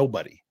falls to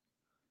nobody.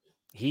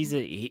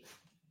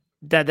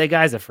 That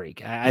guy's a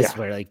freak. I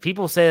swear. Like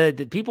people say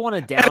that people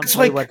want to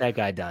downplay what that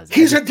guy does.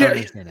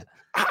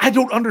 I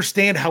don't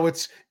understand how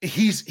he's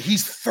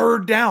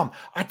 3rd down.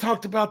 I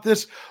talked about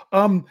this.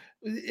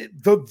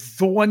 The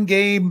one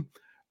game.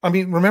 I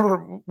mean,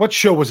 remember what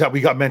show was that we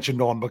got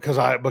mentioned on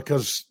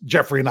because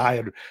Jeffrey and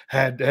I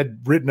had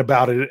written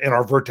about it in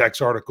our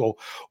Vertex article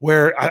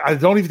where I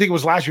don't even think it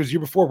was last year, it was the year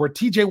before, where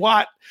TJ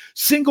Watt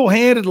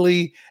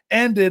single-handedly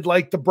ended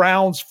like the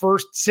Browns'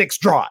 first 6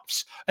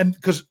 drives. And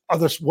because of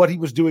this, what he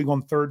was doing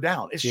on 3rd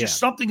down. It's just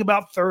something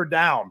about 3rd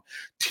down.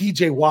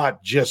 TJ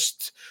Watt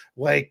just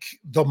like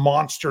the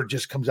monster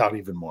just comes out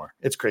even more.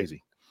 It's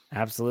crazy.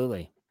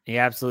 Absolutely. He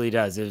absolutely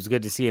does. It was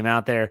good to see him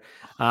out there.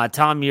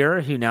 Tom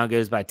Muir, who now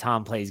goes by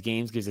Tom Plays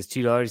Games, gives us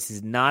 $2. He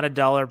says, not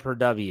 $1 per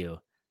W.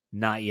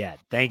 Not yet.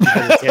 Thank you for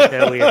the tip,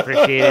 though. We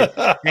appreciate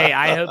it. Hey,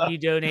 I hope you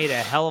donate a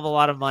hell of a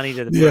lot of money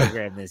to the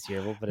program this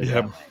year. We'll put it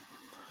that way.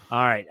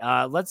 All right.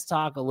 Let's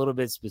talk a little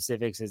bit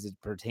specifics as it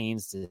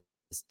pertains to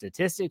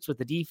statistics with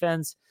the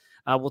defense.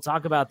 We'll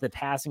talk about the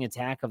passing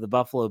attack of the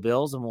Buffalo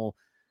Bills, and we'll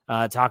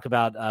talk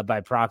about,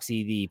 by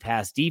proxy, the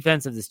pass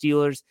defense of the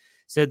Steelers.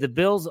 So the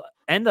Bills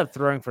end up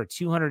throwing for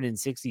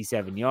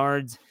 267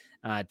 yards,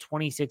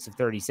 26 of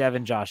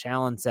 37. Josh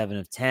Allen, 7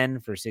 of 10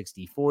 for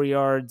 64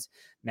 yards.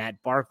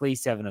 Matt Barkley,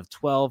 7 of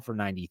 12 for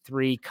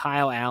 93.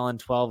 Kyle Allen,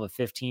 12 of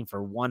 15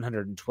 for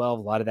 112.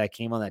 A lot of that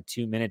came on that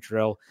 2-minute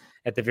drill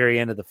at the very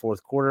end of the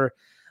fourth quarter.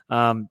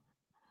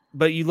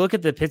 But you look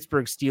at the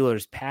Pittsburgh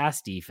Steelers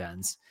pass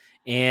defense,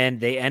 and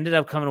they ended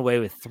up coming away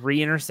with 3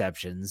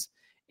 interceptions.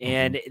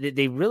 And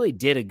they really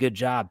did a good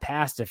job.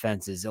 Pass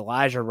defenses,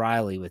 Elijah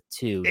Riley with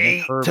 2,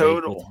 Nick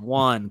Herbig with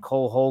 1,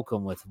 Cole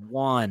Holcomb with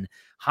 1,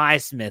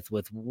 Highsmith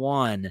with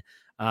 1,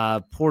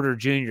 Porter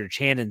Jr.,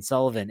 Chandon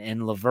Sullivan,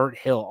 and Lavert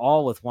Hill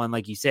all with 1.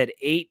 Like you said,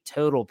 8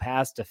 total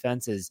pass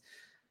defenses.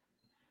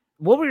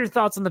 What were your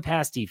thoughts on the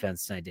pass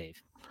defense tonight,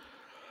 Dave?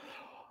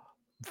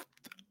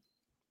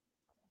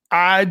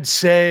 I'd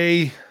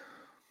say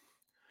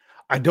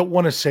I don't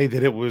want to say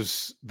that it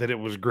was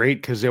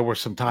great because there were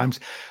times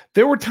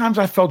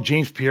I felt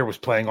James Pierre was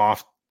playing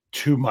off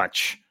too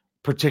much,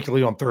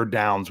 particularly on 3rd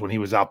downs when he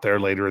was out there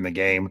later in the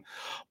game.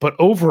 But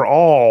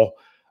overall,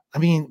 I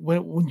mean,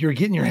 when you're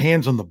getting your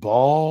hands on the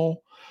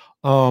ball,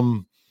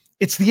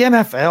 it's the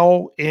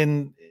NFL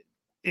in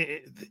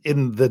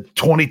the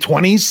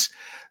 2020s.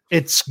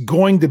 It's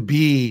going to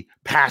be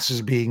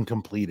passes being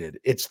completed.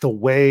 It's the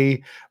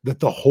way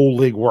that the whole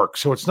league works.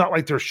 So it's not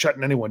like they're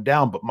shutting anyone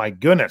down, but my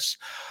goodness,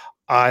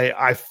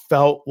 I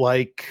felt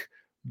like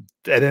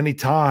at any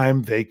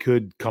time they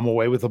could come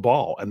away with the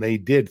ball, and they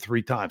did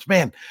 3 times.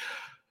 Man,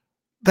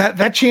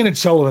 that Chandon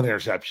Sullivan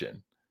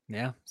interception.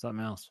 Yeah,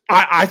 something else.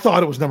 I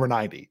thought it was number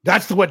 90.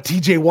 That's what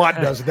TJ Watt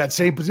does in that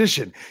same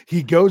position.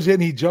 He goes in,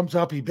 he jumps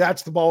up, he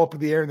bats the ball up in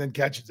the air, and then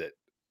catches it.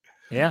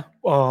 Yeah.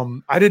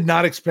 I did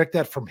not expect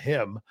that from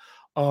him.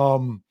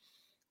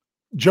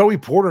 Joey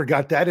Porter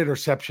got that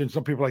interception.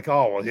 Some people are like,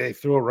 oh, well, they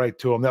threw it right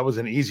to him. That was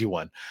an easy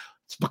one.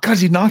 It's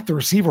because he knocked the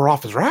receiver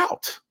off his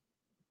route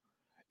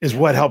is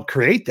what helped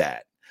create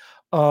that.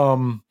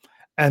 And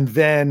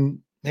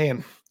then,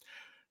 man,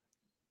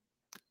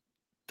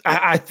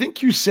 I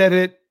think you said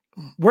it.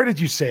 Where did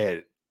you say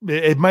it?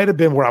 It might have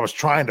been where I was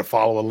trying to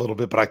follow a little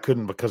bit, but I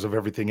couldn't because of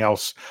everything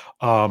else.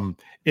 At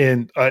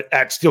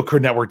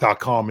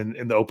steelcurrentnetwork.com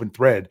in the open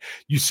thread,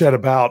 you said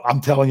about,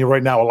 I'm telling you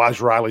right now,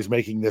 Elijah Riley's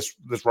making this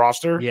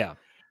roster. Yeah.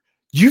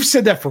 You've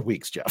said that for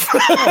weeks, Jeff.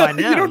 Oh, I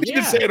know. You don't need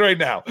to say it right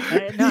now.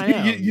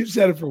 You've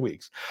said it for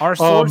weeks. Our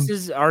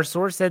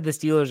source said the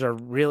Steelers are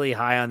really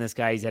high on this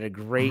guy. He's had a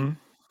great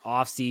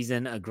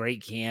offseason, a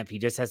great camp. He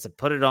just has to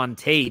put it on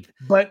tape,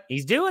 but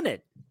he's doing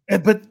it.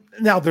 But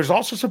now there's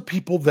also some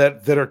people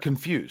that are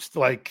confused.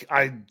 Like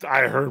I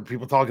heard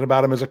people talking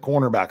about him as a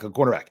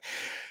cornerback.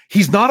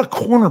 He's not a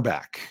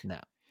cornerback. No.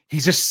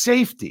 He's a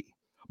safety.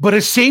 But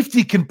a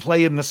safety can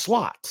play in the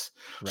slot.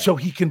 Right. So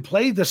he can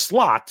play the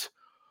slot.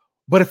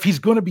 But if he's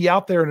going to be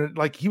out there, and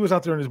like he was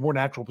out there in his more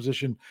natural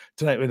position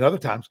tonight and other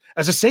times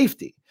as a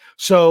safety.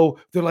 So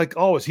they're like,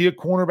 oh, is he a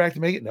cornerback to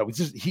make it? No, it's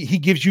just, he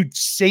gives you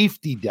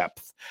safety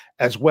depth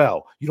as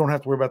well. You don't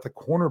have to worry about the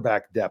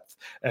cornerback depth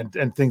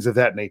and things of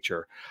that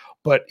nature.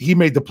 But he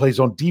made the plays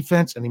on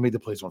defense and he made the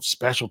plays on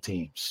special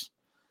teams.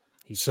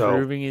 He's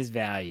proving his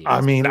value.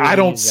 I mean, I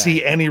don't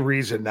see any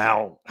reason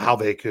now how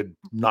they could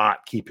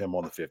not keep him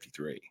on the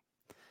 53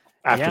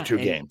 after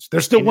 2 games.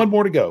 There's still one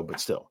more to go, but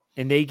still.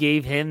 And they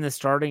gave him the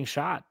starting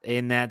shot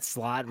in that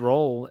slot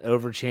role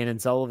over Chandon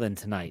Sullivan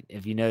tonight.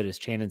 If you notice,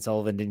 Chandon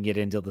Sullivan didn't get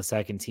in until the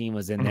second team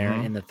was in there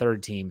in the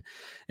third team.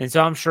 And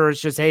so I'm sure it's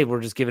just, hey,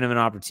 we're just giving him an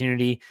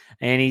opportunity,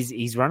 and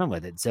he's running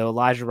with it. So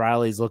Elijah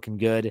Riley's looking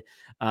good.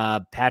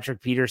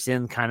 Patrick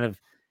Peterson kind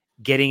of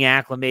getting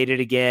acclimated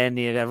again.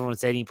 Everyone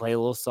said he played a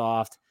little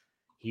soft.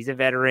 He's a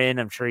veteran.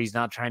 I'm sure he's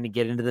not trying to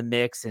get into the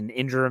mix and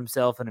injure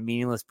himself in a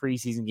meaningless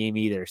preseason game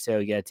either. So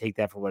you got to take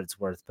that for what it's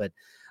worth. But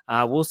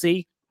we'll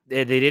see.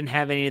 They didn't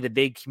have any of the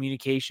big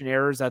communication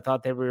errors I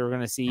thought that we were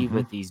going to see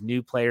with these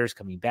new players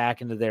coming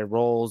back into their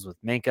roles with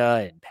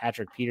Minka and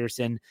Patrick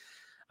Peterson.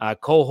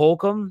 Cole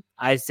Holcomb,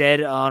 I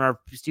said on our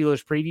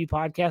Steelers preview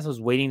podcast, I was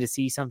waiting to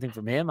see something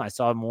from him. I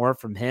saw more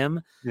from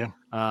him. Yeah.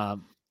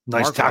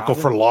 Nice Mark tackle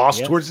for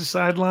loss towards the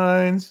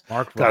sidelines.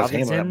 Mark Robinson,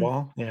 handling that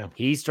ball. Yeah.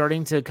 He's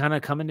starting to kind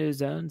of come into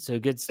his own. So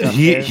good stuff.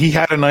 He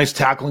had a nice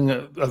tackling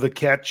of the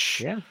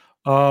catch. Yeah.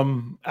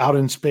 Out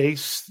in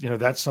space,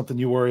 that's something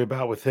you worry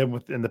about with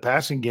him in the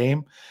passing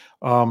game.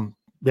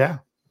 Yeah.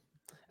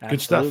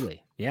 Good stuff.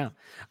 Yeah.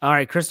 All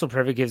right. Crystal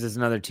Privet gives us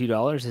another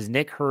 $2. Says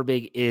Nick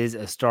Herbig is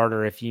a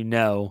starter. If you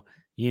know,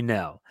 you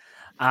know.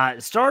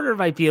 Starter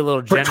might be a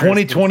little generous. For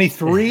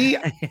 2023,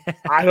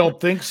 I don't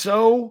think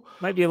so.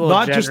 Might be a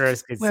little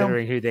generous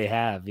considering who they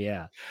have.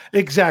 Yeah.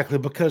 Exactly.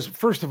 Because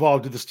first of all,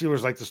 do the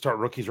Steelers like to start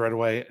rookies right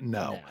away?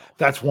 No.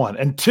 That's one.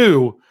 And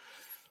two,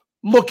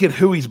 look at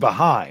who he's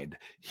behind.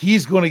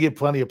 He's going to get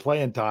plenty of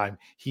playing time.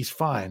 He's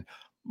fine.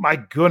 My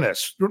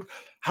goodness.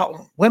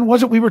 When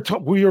was it we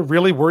were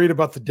really worried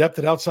about the depth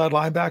at outside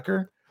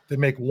linebacker? They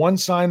make one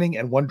signing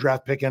and one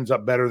draft pick ends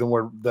up better than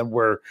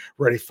we're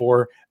ready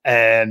for,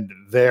 and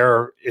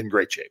they're in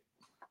great shape.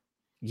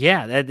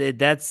 Yeah,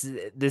 this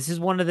is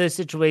one of those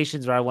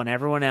situations where I want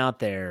everyone out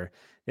there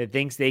that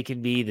thinks they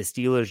can be the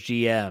Steelers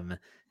GM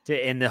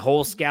in the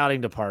whole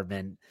scouting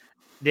department.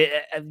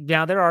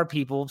 Now there are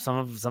people, some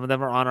of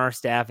them are on our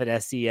staff at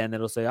SCN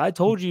that'll say, I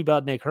told you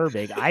about Nick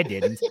Herbig. I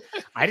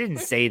didn't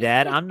say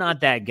that. I'm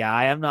not that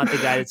guy. I'm not the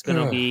guy that's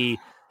going to be,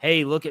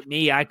 hey, look at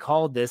me. I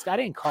called this. I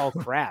didn't call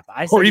crap.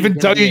 Or even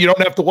tell you don't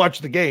have to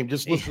watch the game.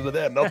 Just listen to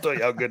them. They'll tell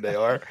you how good they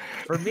are.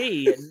 For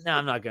me, no,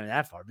 I'm not going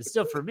that far. But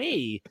still, for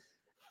me,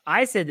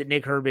 I said that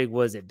Nick Herbig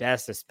was at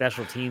best a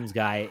special teams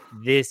guy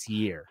this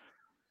year.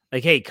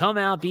 Like, hey, come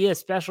out, be a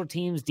special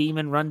teams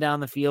demon, run down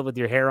the field with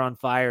your hair on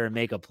fire and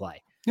make a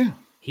play. Yeah.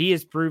 He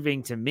is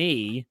proving to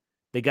me,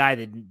 the guy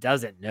that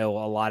doesn't know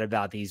a lot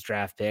about these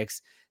draft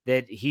picks,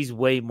 that he's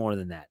way more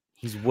than that.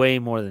 He's way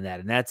more than that.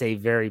 And that's a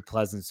very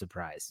pleasant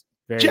surprise.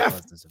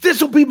 Jeff,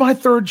 this will be my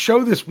third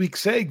show this week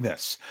saying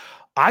this.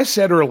 I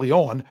said early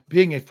on,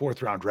 being a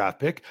 4th-round draft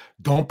pick,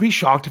 don't be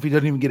shocked if he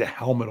doesn't even get a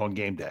helmet on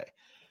game day.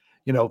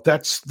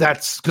 That's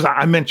because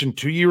I mentioned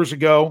 2 years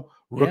ago,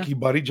 rookie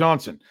Buddy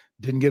Johnson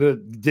didn't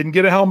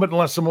get a helmet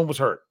unless someone was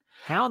hurt.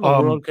 How in the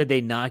world could they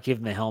not give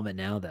him a helmet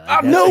now, though?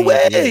 No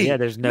way. Yeah,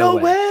 there's no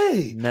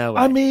way. No way.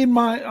 I mean,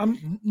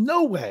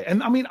 no way.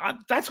 And I mean,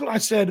 that's what I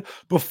said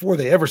before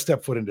they ever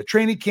stepped foot into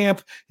training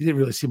camp. You didn't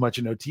really see much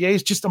in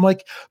OTAs. I'm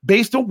like,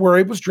 based on where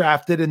he was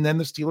drafted and then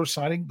the Steelers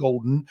signing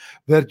Golden,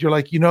 that you're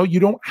like, you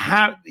don't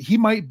have, he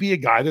might be a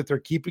guy that they're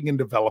keeping and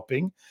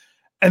developing.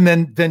 And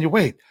then you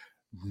wait.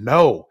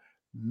 No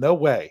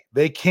way.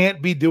 They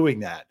can't be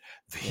doing that.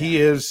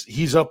 Yeah.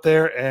 He's up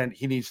there and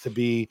he needs to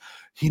be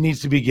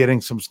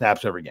getting some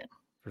snaps every game.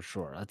 For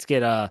sure. Let's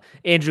get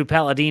Andrew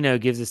Palladino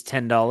gives us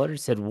 $10.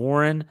 Said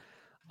Warren,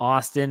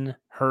 Austin,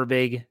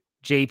 Herbig,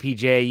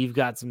 JPJ. You've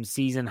got some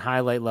season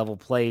highlight level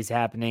plays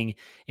happening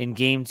in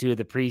game 2 of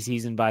the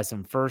preseason by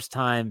some first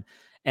time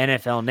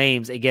NFL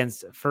names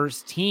against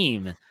first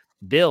team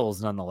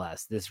Bills,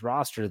 nonetheless. This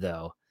roster,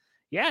 though.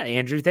 Yeah,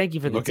 Andrew, thank you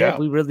for the tip.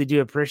 We really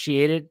do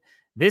appreciate it.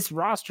 This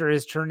roster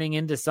is turning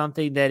into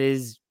something that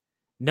is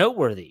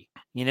noteworthy,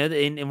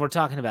 and we're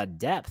talking about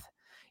depth.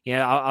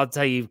 I'll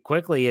tell you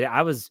quickly,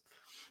 I was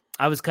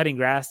cutting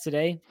grass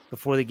today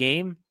before the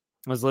game.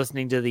 I was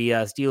listening to the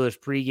Steelers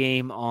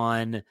pregame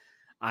on,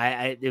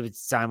 it was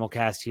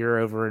simulcast here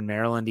over in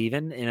Maryland,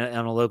 even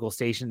on a local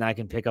station that I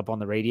can pick up on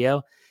the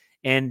radio.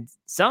 And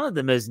some of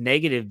the most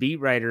negative beat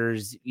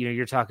writers,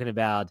 you're talking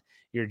about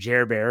your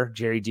Jer Bear,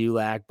 Jerry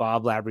Dulac,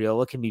 Bob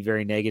Labriola can be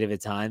very negative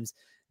at times.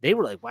 They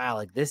were like, wow,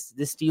 like this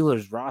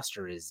Steelers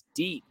roster is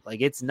deep.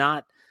 Like it's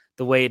not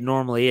the way it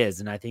normally is.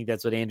 And I think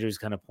that's what Andrew's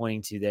kind of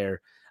pointing to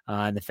there.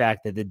 And the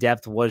fact that the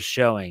depth was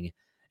showing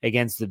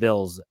against the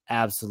Bills.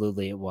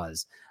 Absolutely it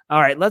was.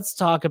 All right, let's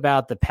talk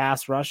about the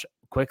pass rush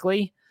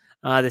quickly.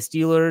 The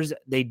Steelers,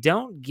 they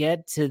don't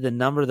get to the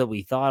number that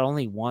we thought,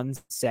 only one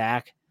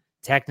sack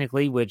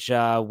technically, which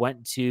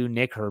went to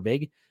Nick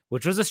Herbig,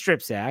 which was a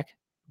strip sack,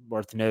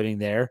 worth noting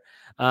there.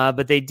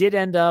 But they did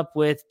end up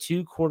with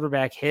 2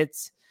 quarterback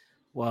hits.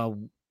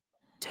 Well,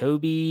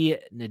 Toby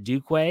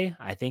Ndukwe,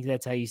 I think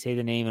that's how you say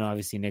the name, and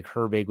obviously Nick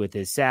Herbig with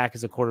his sack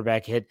as a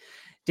quarterback hit.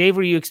 Dave,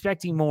 were you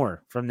expecting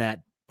more from that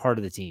part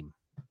of the team?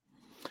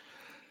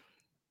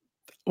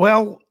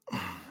 Well,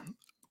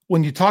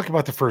 when you talk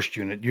about the first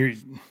unit, you're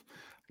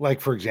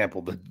like, for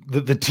example, the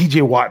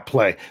TJ Watt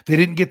play, they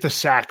didn't get the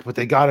sack, but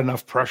they got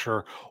enough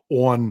pressure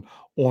on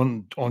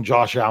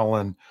Josh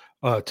Allen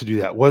to do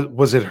that.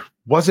 Was it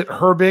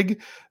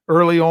Herbig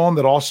early on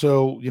that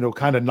also,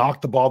 kind of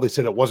knocked the ball? They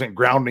said it wasn't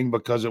grounding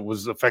because it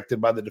was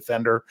affected by the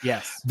defender.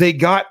 Yes. They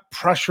got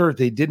pressure.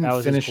 They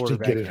didn't finish to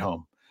get it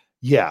home.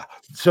 Yeah.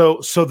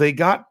 So they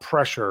got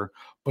pressure,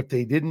 but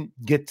they didn't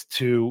get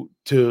to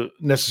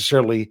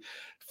necessarily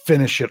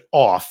finish it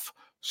off.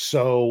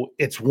 So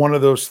it's one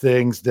of those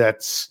things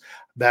it's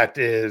not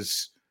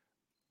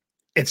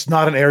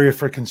an area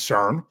for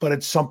concern, but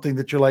it's something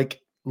that you're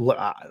like,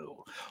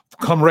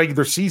 come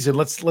regular season,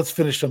 let's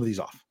finish some of these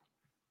off.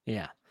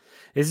 Yeah.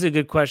 This is a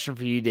good question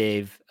for you,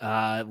 Dave.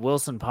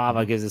 Wilson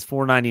Pava gives us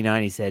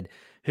 $4.99. He said,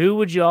 who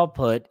would you all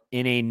put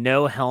in a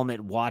no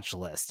helmet watch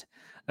list?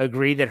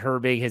 Agree that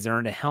Herbig has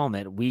earned a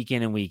helmet week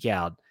in and week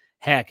out.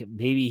 Heck,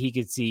 maybe he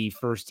could see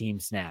first team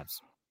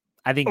snaps.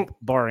 I think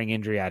barring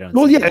injury, I don't.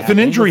 Well, yeah, if an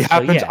injury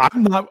happens, yeah,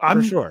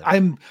 I'm sure. I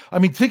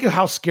mean, think of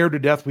how scared to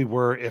death we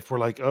were if we're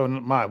like, oh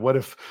my, what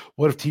if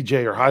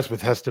TJ or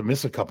Highsmith has to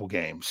miss a couple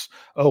games?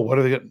 Oh, what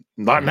are they?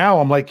 Not now.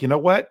 I'm like, you know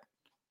what?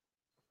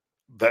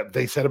 That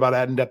they said about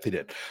adding depth, they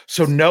did.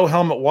 So no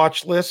helmet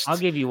watch list. I'll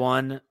give you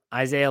one.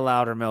 Isaiah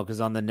Loudermilk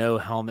is on the no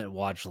helmet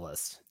watch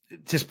list.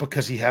 Just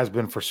because he has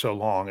been for so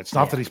long. It's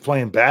not that he's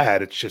playing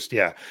bad. It's just,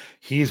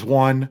 he's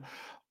one.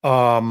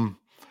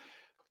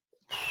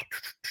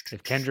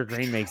 If Kendrick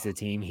Green makes the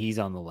team, he's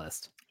on the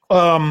list.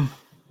 Well,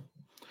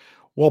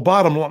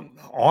 bottom line,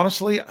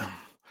 honestly,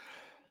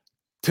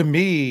 to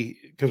me,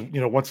 because,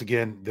 once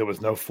again, there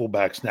was no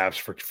fullback snaps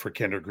for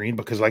Kendrick Green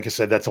because, like I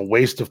said, that's a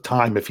waste of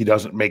time if he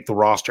doesn't make the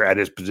roster at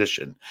his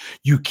position.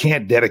 You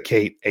can't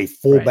dedicate a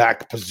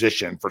fullback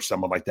position for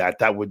someone like that.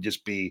 That would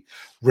just be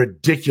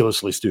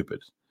ridiculously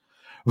stupid.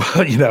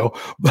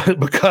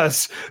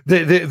 Because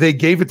they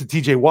gave it to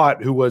TJ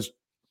Watt, who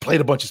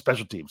played a bunch of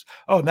special teams.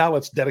 Oh, now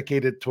let's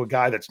dedicate it to a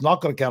guy that's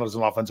not going to count as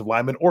an offensive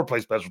lineman or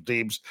play special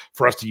teams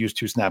for us to use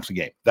 2 snaps a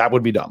game. That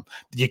would be dumb.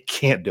 You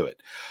can't do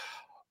it.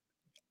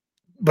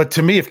 But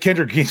to me, if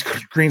Kendrick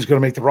Green's going to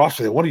make the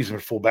roster, they want to use him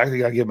at fullback. They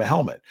got to give him a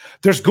helmet.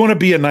 There's going to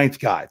be a 9th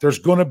guy. There's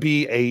going to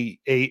be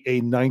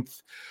a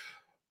 9th.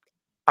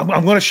 I'm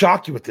going to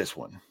shock you with this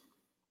one.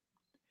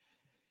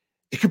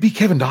 It could be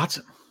Kevin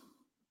Dotson.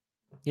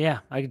 Yeah,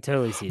 I can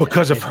totally see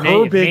because that. If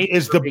Herbig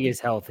is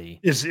healthy,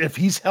 if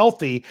he's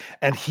healthy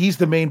and he's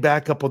the main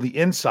backup on the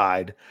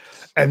inside,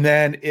 and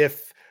then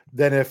if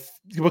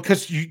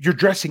because you're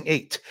dressing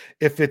 8,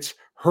 if it's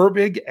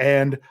Herbig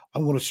and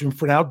I'm going to assume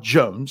for now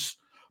Jones,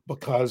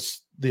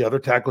 because the other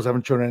tackles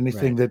haven't shown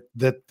anything that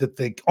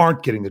they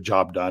aren't getting the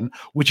job done,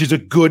 which is a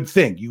good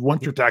thing. You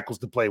want your tackles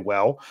to play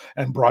well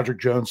and Broderick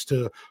Jones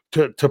to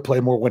play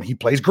more when he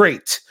plays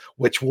great,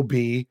 which will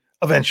be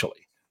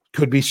eventually.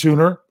 Could be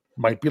sooner.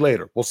 Might be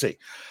later. We'll see.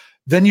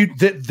 Then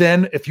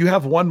if you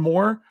have one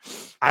more,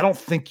 I don't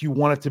think you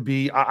want it to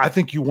be. I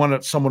think you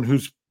want someone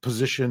who's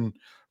position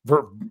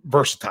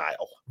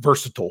versatile.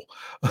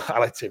 I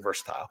like to say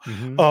versatile.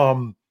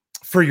 Mm-hmm.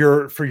 For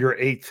your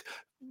 8th.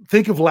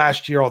 Think of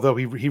last year, although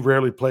he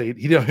rarely played.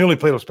 He only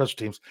played on special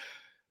teams.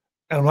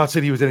 And I'm not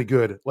saying he was any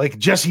good. Like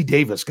Jesse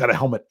Davis got a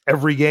helmet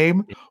every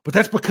game, but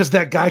that's because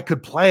that guy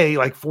could play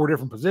like 4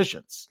 different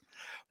positions.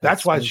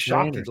 That's why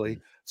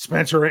shockingly.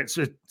 Spencer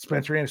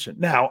Anderson.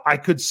 Now, I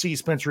could see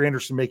Spencer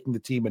Anderson making the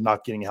team and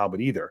not getting a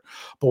helmet either.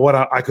 But what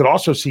I could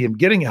also see him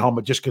getting a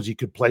helmet just because he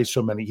could play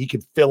he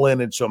could fill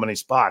in so many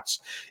spots.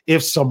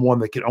 If someone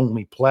that could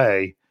only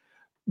play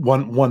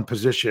one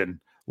position,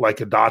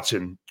 like a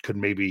Dotson, could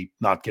maybe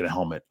not get a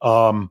helmet.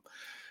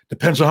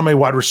 Depends on how many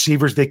wide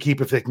receivers they keep,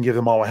 if they can give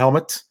them all a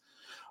helmet.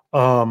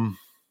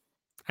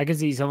 I can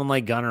see someone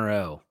like Gunnar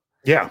O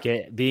Yeah.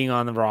 being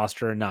on the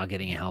roster and not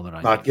getting a helmet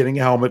on. Not getting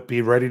a helmet,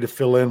 be ready to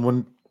fill in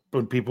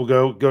when people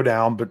go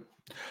down, but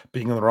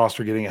being on the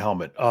roster, getting a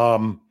helmet.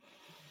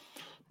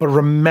 But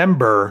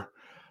remember,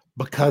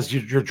 because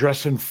you're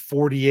dressing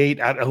 48,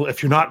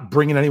 if you're not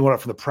bringing anyone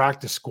up from the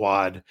practice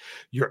squad,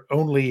 you're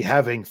only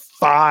having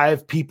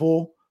 5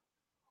 people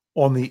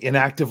on the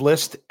inactive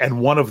list, and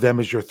one of them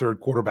is your third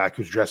quarterback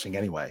who's dressing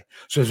anyway.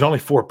 So there's only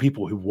 4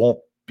 people who won't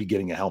be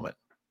getting a helmet,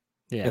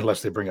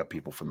 unless they bring up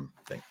people from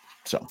the thing.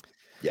 So,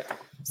 yeah.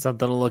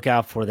 Something to look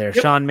out for there.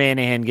 Yep. Sean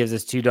Manahan gives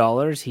us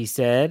 $2. He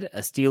said,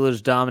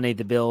 Steelers dominate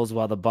the Bills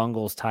while the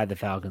Bungles tied the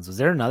Falcons. Was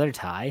there another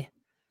tie?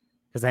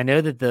 Because I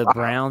know that the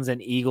Browns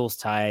and Eagles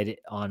tied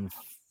on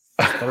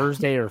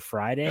Thursday or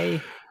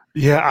Friday.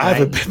 Yeah, I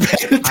haven't been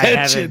paying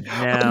attention.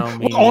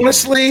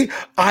 Honestly,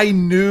 I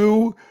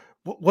knew.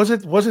 Was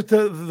it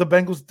the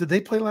Bengals? Did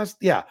they play last?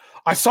 Yeah,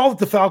 I saw that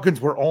the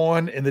Falcons were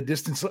on in the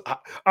distance.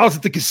 I was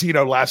at the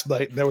casino last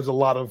night, and there was a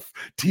lot of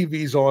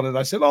TVs on, and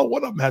I said, "Oh,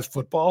 one of them has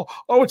football.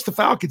 Oh, it's the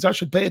Falcons. I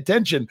should pay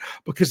attention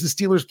because the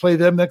Steelers play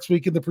them next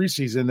week in the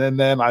preseason." And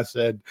then I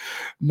said,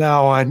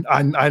 "No,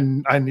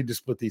 I need to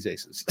split these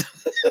aces."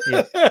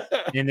 Yeah.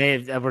 And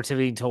they were to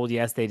be told,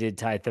 yes, they did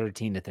tie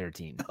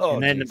 13-13,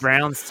 and then the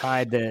Browns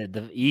tied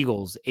the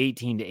Eagles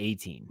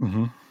 18-18.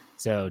 Mm-hmm.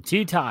 So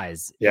 2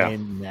 ties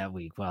in that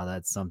week. Wow,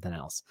 that's something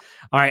else.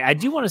 All right, I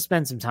do want to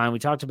spend some time. We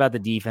talked about the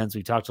defense.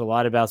 We talked a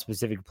lot about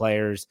specific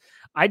players.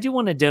 I do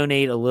want to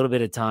donate a little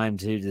bit of time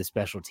to the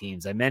special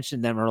teams. I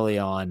mentioned them early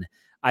on.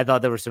 I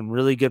thought there were some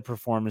really good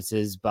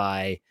performances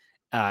by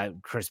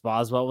Chris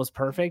Boswell was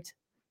perfect.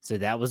 So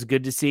that was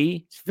good to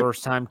see.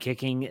 First time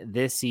kicking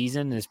this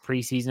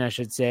preseason, I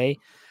should say.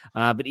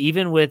 But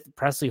even with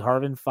Presley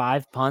Harvin,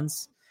 5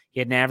 punts, he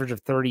had an average of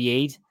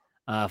 38.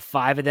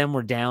 5 of them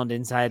were downed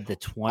inside the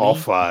 20. All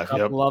 5. A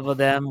couple of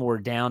them were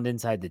downed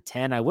inside the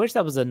 10. I wish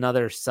that was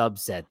another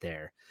subset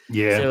there.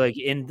 Yeah. So like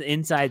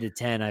inside the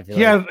 10, I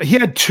feel he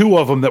had 2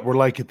 of them that were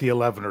like at the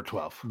 11 or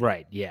 12.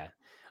 Right. Yeah.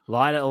 A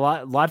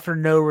lot for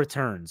no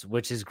returns,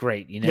 which is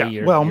great. You know,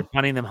 you're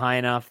punting them high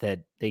enough that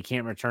they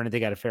can't return it. They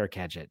got to fair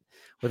catch it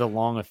with a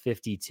long of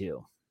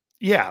 52.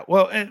 Yeah,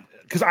 well, and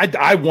because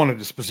I wanted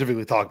to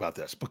specifically talk about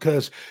this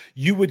because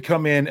you would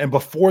come in and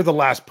before the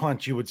last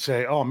punch, you would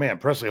say, "Oh man,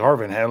 Presley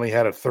Harvin only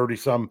had a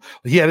 30-some.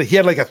 He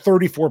had like a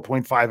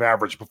 34.5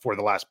 average before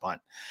the last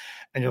punt,"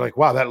 and you're like,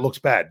 "Wow, that looks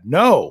bad."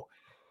 No,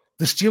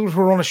 the Steelers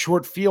were on a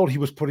short field. He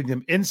was putting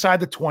them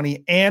inside the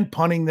 20 and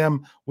punting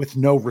them with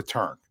no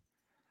return.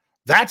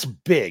 That's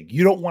big.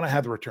 You don't want to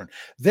have the return.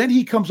 Then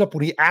he comes up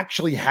when he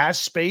actually has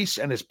space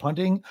and is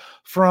punting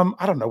from.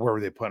 I don't know where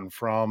were they punting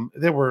from.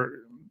 They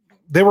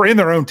were in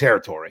their own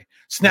territory,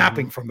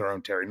 snapping from their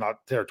own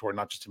territory,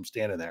 not just him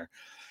standing there.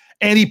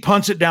 And he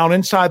punts it down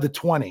inside the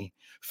 20,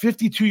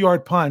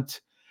 52-yard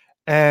punt,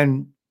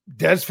 and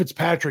Des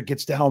Fitzpatrick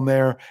gets down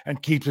there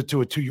and keeps it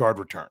to a 2-yard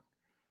return.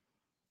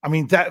 I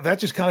mean, that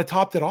just kind of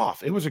topped it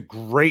off. It was a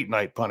great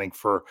night punting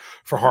for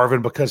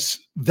Harvin because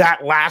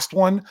that last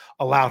one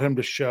allowed him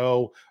to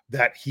show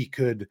that he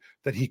could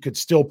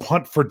still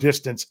punt for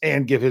distance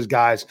and give his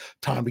guys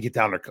time to get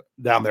down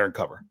there and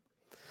cover.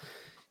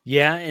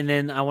 Yeah, and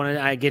then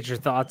I get your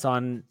thoughts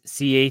on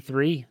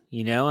CA3.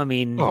 You know, I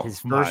mean,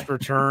 his first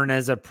return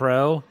as a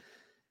pro,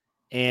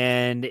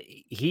 and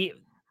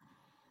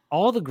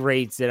all the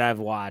greats that I've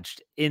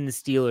watched in the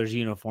Steelers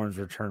uniforms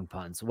return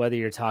punts. Whether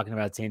you're talking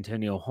about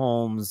Santonio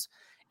Holmes,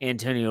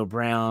 Antonio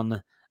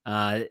Brown,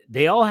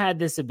 they all had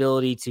this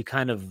ability to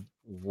kind of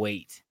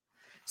wait.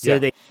 So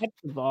they catch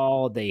the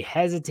ball, they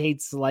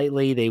hesitate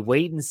slightly, they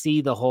wait and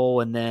see the hole,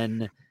 and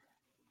then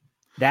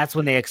that's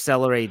when they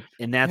accelerate,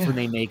 and that's when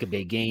they make a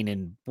big gain.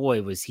 And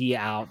boy, was he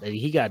out.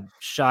 He got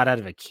shot out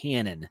of a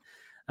cannon.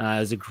 It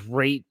was a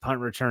great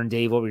punt return.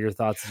 Dave, what were your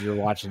thoughts as you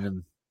were watching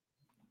him?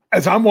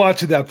 As I'm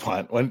watching that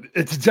punt, when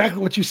it's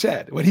exactly what you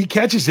said. When he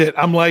catches it,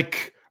 I'm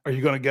like, are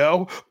you going to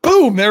go?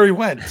 Boom, there he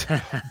went.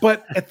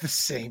 But at the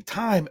same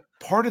time,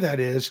 part of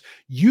that is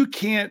you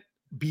can't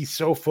be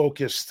so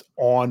focused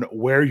on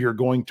where you're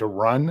going to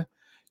run.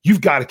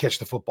 You've got to catch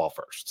the football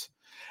first.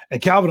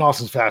 And Calvin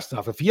Austin's fast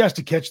enough. If he has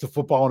to catch the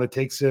football and it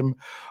takes him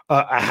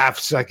a half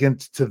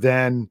second to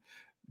then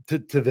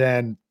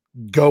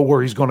go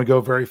where he's going to go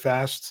very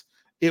fast,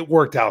 it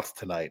worked out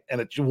tonight, and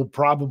it will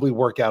probably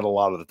work out a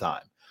lot of the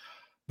time.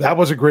 That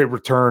was a great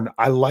return.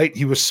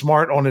 He was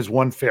smart on his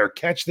one fair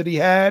catch that he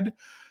had.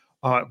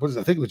 I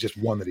think it was just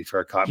one that he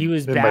fair caught. He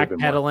was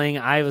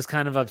backpedaling. I was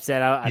kind of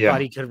upset. I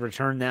thought he could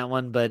return that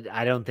one, but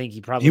I don't think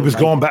he was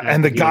going back,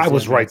 and the guy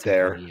was right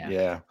there.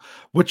 Yeah.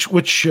 Which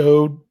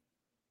showed,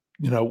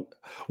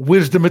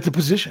 wisdom at the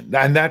position.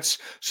 And that's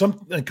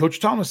and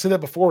Coach Thomas said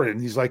that before.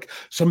 And he's like,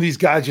 some of these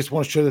guys just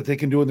want to show that they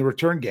can do in the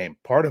return game.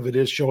 Part of it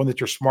is showing that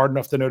you're smart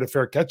enough to know to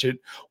fair catch it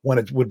when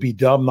it would be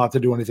dumb not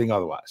to do anything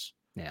otherwise.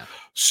 Yeah.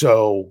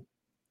 So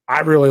I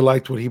really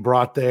liked what he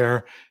brought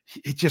there.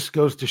 It just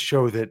goes to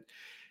show that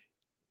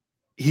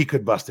he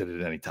could bust it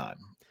at any time.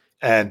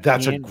 And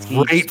that's a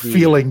great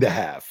feeling to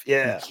have.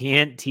 Yeah. You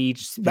can't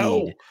teach speed.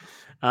 No.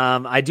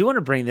 I do want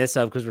to bring this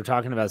up because we're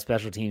talking about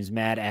special teams.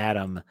 Matt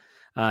Adam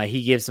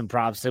He gives some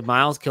props to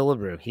Miles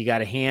Killebrew. He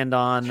got a hand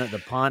on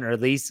the punt, or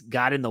at least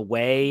got in the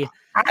way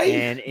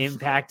and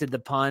impacted the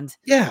punt.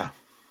 Yeah.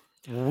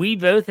 We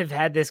both have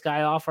had this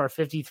guy off our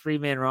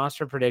 53-man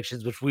roster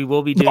predictions, which we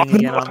will be doing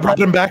again on I brought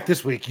him back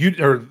this week. You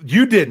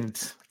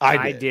didn't.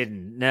 I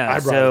didn't. No. I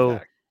brought him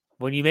back.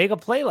 When you make a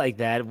play like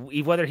that,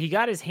 whether he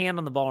got his hand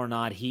on the ball or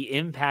not, he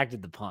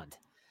impacted the punt.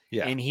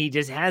 Yeah. And he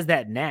just has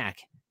that knack.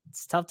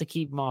 It's tough to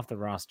keep him off the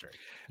roster.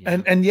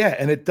 And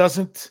it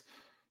doesn't.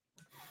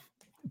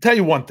 Tell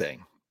you one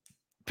thing.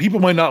 People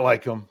might not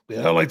like him.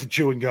 They don't like the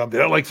chewing gum. They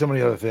don't like so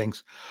many other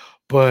things.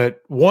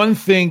 But one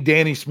thing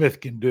Danny Smith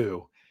can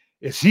do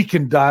is he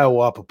can dial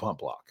up a punt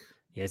block.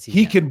 Yes,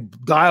 he can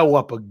dial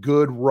up a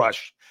good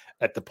rush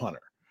at the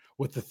punter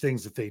with the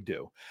things that they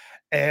do.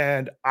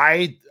 And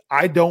I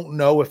don't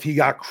know if he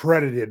got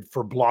credited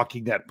for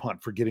blocking that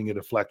punt, for getting a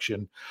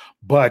deflection,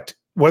 but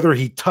whether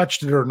he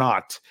touched it or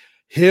not,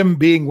 him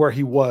being where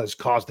he was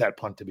caused that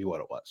punt to be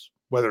what it was,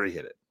 whether he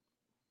hit it.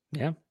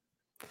 Yeah.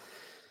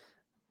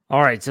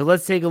 All right, so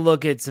let's take a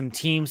look at some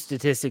team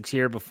statistics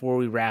here before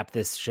we wrap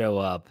this show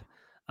up.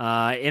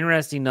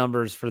 Interesting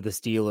numbers for the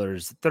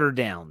Steelers. Third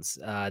downs.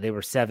 They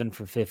were 7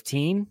 for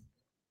 15.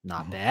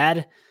 Not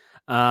bad.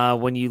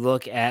 When you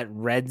look at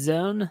red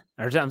zone,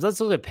 let's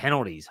look at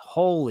penalties.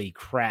 Holy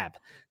crap.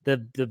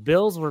 The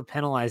Bills were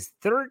penalized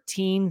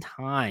 13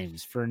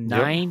 times for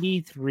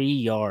 93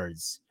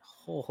 yards.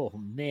 Oh,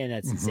 man,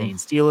 that's insane.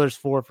 Steelers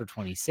 4 for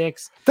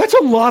 26. That's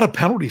a lot of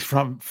penalties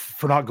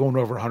for not going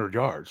over 100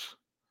 yards.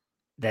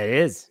 That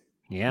is.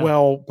 Yeah.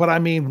 Well, but I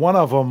mean, one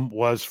of them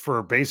was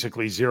for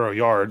basically 0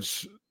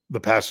 yards.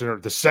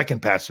 The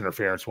second pass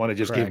interference one, it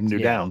just gave them new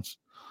downs.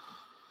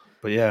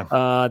 But yeah.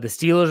 The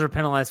Steelers are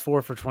penalized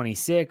 4 for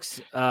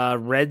 26.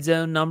 Red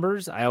zone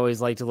numbers. I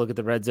always like to look at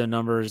the red zone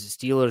numbers.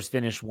 Steelers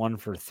finished 1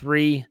 for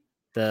 3.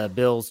 The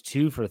Bills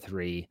 2 for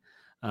 3.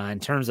 In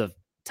terms of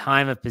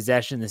time of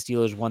possession, the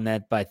Steelers won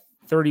that by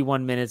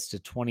 31 minutes to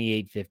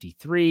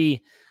 28:53.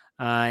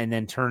 And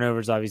then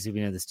turnovers, obviously,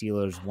 we know the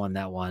Steelers won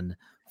that one.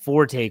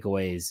 4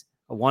 takeaways,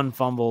 1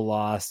 fumble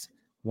lost,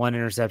 1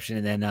 interception,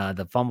 and then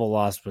the fumble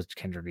lost with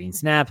Kendrick Green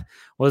snap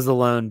was the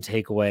lone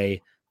takeaway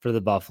for the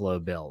Buffalo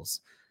Bills.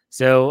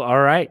 So, all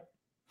right,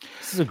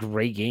 this is a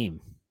great game.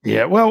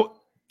 Yeah,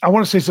 well, I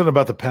want to say something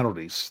about the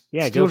penalties.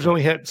 Yeah, Steelers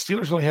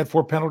only had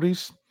 4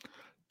 penalties.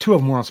 2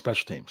 of them were on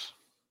special teams.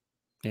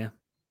 Yeah.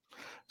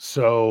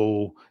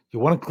 So you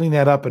want to clean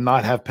that up and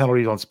not have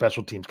penalties on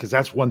special teams, because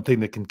that's one thing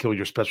that can kill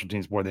your special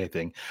teams more than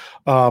anything.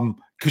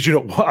 Because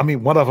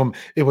one of them,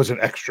 it was an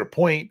extra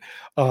point,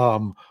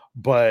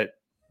 but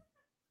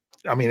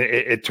I mean,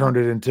 it turned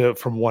it into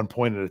from 1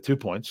 point into 2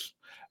 points.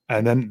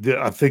 And then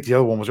I think the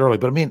other one was early,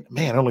 but I mean,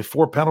 man, only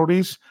 4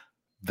 penalties.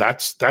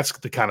 That's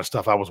the kind of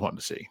stuff I was wanting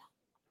to see.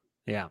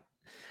 Yeah.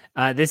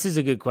 This is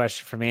a good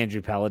question from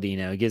Andrew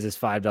Palladino. He gives us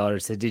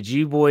 $5. Said, did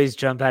you boys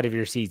jump out of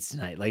your seats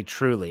tonight? Like,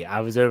 truly, I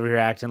was over here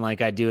acting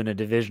like I do in a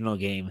divisional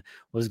game,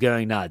 was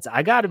going nuts.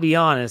 I got to be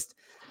honest.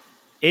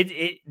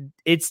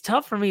 It's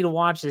tough for me to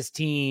watch this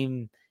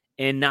team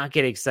and not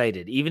get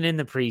excited, even in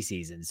the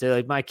preseason. So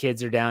like my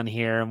kids are down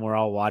here and we're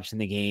all watching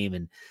the game,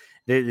 and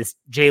this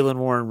Jaylen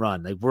Warren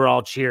run, like we're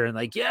all cheering,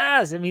 like,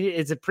 yes. I mean,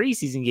 it's a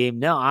preseason game.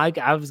 No,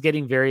 I was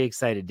getting very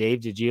excited.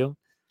 Dave, did you?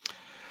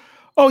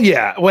 Oh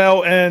yeah.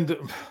 Well, and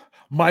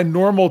my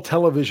normal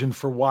television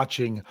for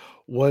watching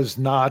was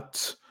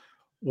not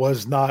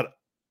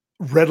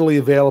readily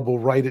available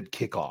right at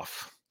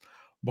kickoff,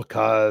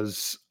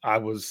 because I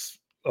was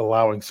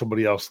allowing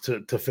somebody else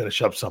to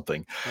finish up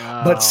something.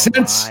 But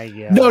since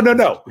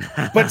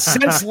but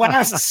since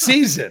last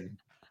season,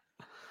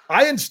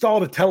 I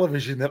installed a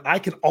television that I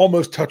can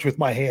almost touch with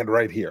my hand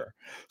right here.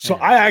 So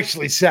I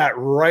actually sat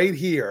right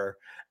here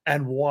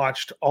and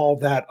watched all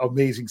that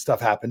amazing stuff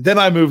happen. Then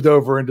I moved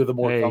over into the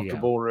more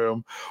comfortable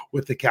room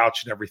with the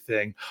couch and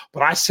everything.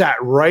 But I sat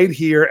right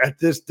here at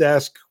this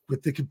desk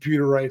with the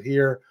computer right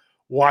here,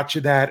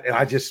 watching that. And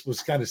I just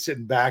was kind of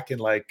sitting back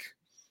and like,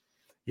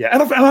 yeah.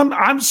 And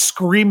I'm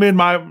screaming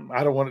I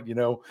don't want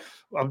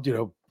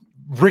to,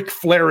 Ric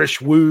Flairish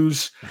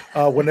woos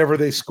whenever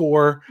they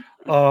score,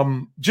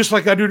 just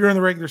like I do during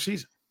the regular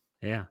season.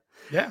 Yeah.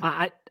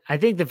 Yeah. I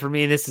think that for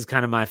me, this is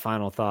kind of my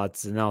final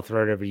thoughts, and I'll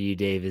throw it over to you,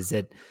 Dave, is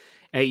that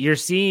you're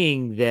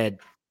seeing that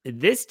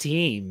this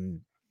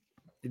team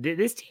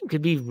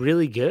could be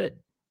really good.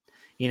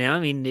 I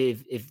mean,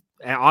 if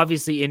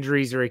obviously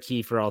injuries are a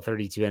key for all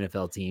 32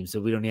 NFL teams,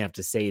 so we don't have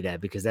to say that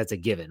because that's a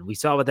given. We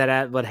saw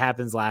what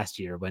happens last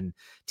year when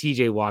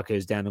TJ Watt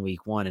goes down in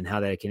week 1 and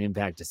how that can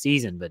impact a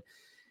season. But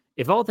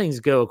if all things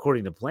go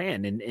according to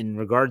plan in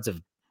regards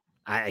of,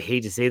 I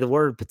hate to say the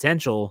word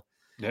potential,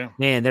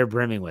 man, they're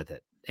brimming with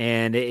it.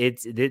 And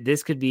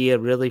this could be a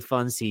really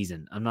fun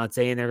season. I'm not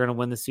saying they're going to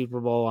win the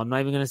Super Bowl. I'm not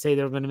even going to say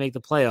they're going to make the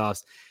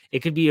playoffs. It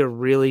could be a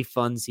really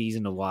fun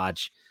season to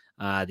watch.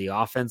 The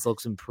offense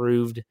looks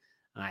improved.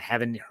 I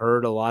haven't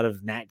heard a lot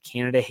of Matt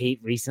Canada hate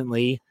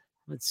recently.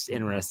 It's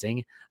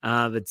interesting.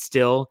 But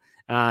still,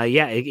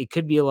 it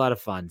could be a lot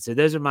of fun. So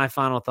those are my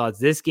final thoughts.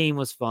 This game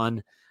was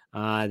fun.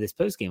 this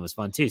post game was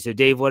fun too. So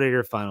Dave, what are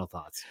your final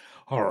thoughts?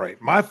 All right.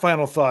 My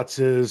final thoughts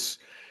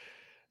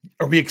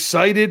are we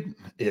excited?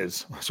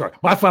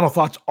 My final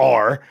thoughts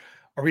are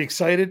we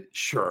excited?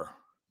 Sure.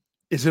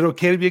 Is it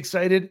okay to be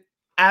excited?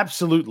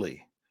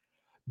 Absolutely.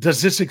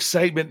 Does this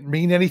excitement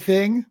mean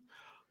anything?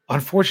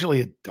 Unfortunately,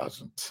 it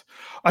doesn't.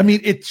 I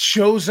mean, it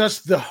shows us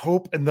the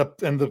hope and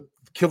the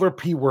killer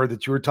P word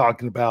that you were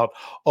talking about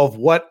of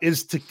what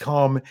is to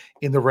come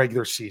in the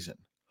regular season.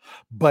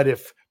 But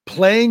if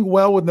playing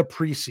well in the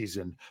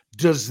preseason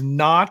does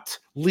not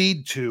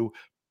lead to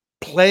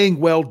playing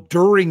well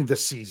during the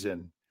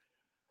season,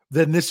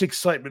 then this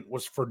excitement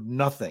was for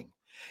nothing.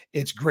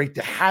 It's great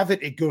to have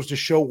it. It goes to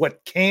show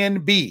what can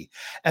be.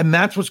 And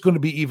that's what's going to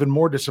be even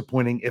more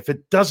disappointing if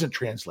it doesn't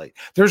translate.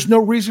 There's no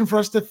reason for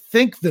us to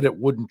think that it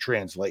wouldn't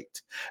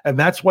translate. And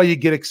that's why you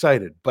get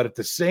excited. But at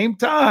the same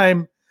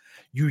time,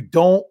 you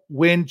don't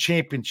win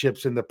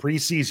championships in the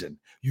preseason.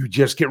 You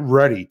just get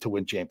ready to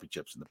win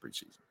championships in the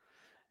preseason.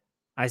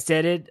 I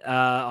said it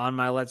on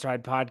my Let's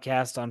Ride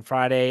podcast on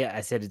Friday.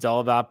 I said it's all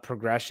about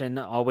progression,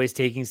 always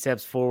taking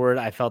steps forward.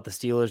 I felt the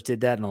Steelers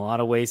did that in a lot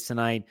of ways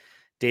tonight.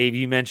 Dave,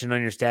 you mentioned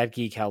on your Stat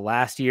Geek how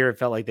last year it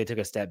felt like they took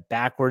a step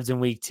backwards in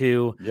week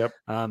 2. Yep.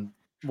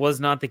 Was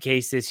not the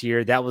case this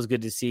year. That was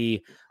good to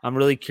see. I'm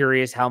really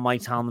curious how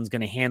Mike Tomlin's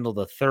going to handle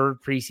the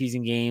third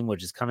preseason game,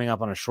 which is coming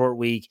up on a short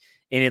week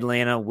in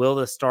Atlanta. Will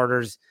the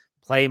starters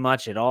play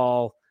much at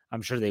all?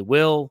 I'm sure they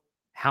will.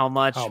 How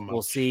much?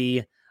 We'll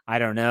see. I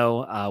don't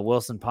know.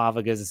 Wilson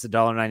Pava gives us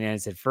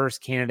 $1.99. Said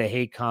first Canada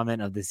hate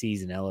comment of the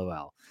season.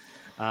 LOL.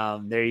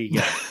 There you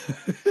go.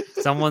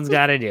 Someone's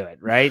got to do it,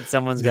 right?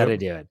 Someone's got to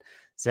do it.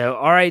 So,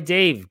 all right,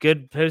 Dave,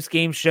 good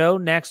post-game show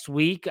next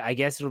week. I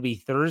guess it'll be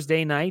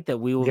Thursday night that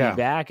we will be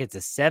back. It's a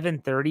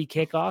 7:30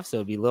 kickoff, so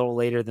it'll be a little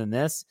later than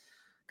this.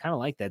 Kind of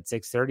like that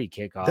 6:30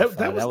 kickoff.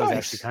 That was nice.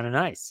 Actually kind of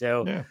nice.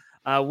 So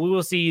we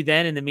will see you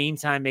then. In the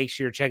meantime, make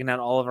sure you're checking out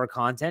all of our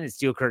content at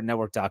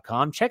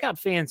SteelCurtainNetwork.com. Check out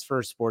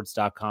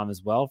fansfirstsports.com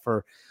as well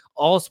for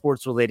all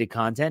sports-related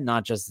content,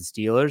 not just the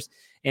Steelers.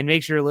 And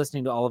make sure you're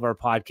listening to all of our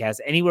podcasts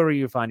anywhere where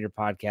you find your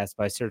podcast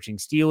by searching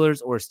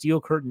Steelers or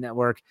Steel Curtain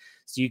Network,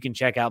 so you can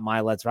check out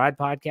my Let's Ride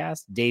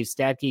podcast, Dave's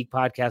Stat Geek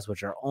podcast,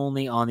 which are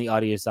only on the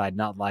audio side,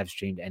 not live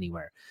streamed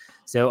anywhere.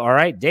 So, all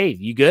right, Dave,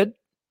 you good?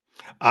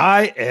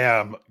 I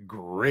am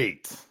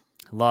great.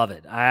 Love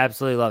it. I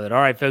absolutely love it.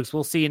 All right, folks,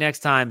 we'll see you next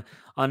time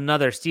on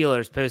another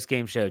Steelers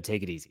post-game show.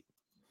 Take it easy.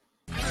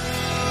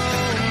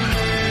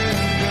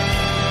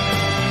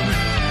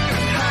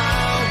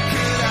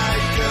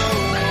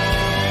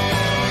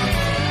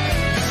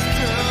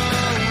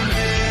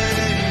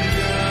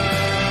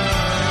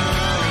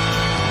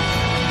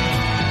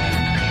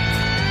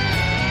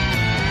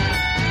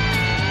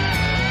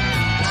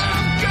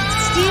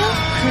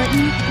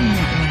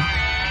 Network.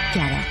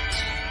 Get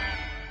it.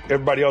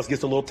 Everybody else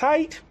gets a little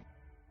tight.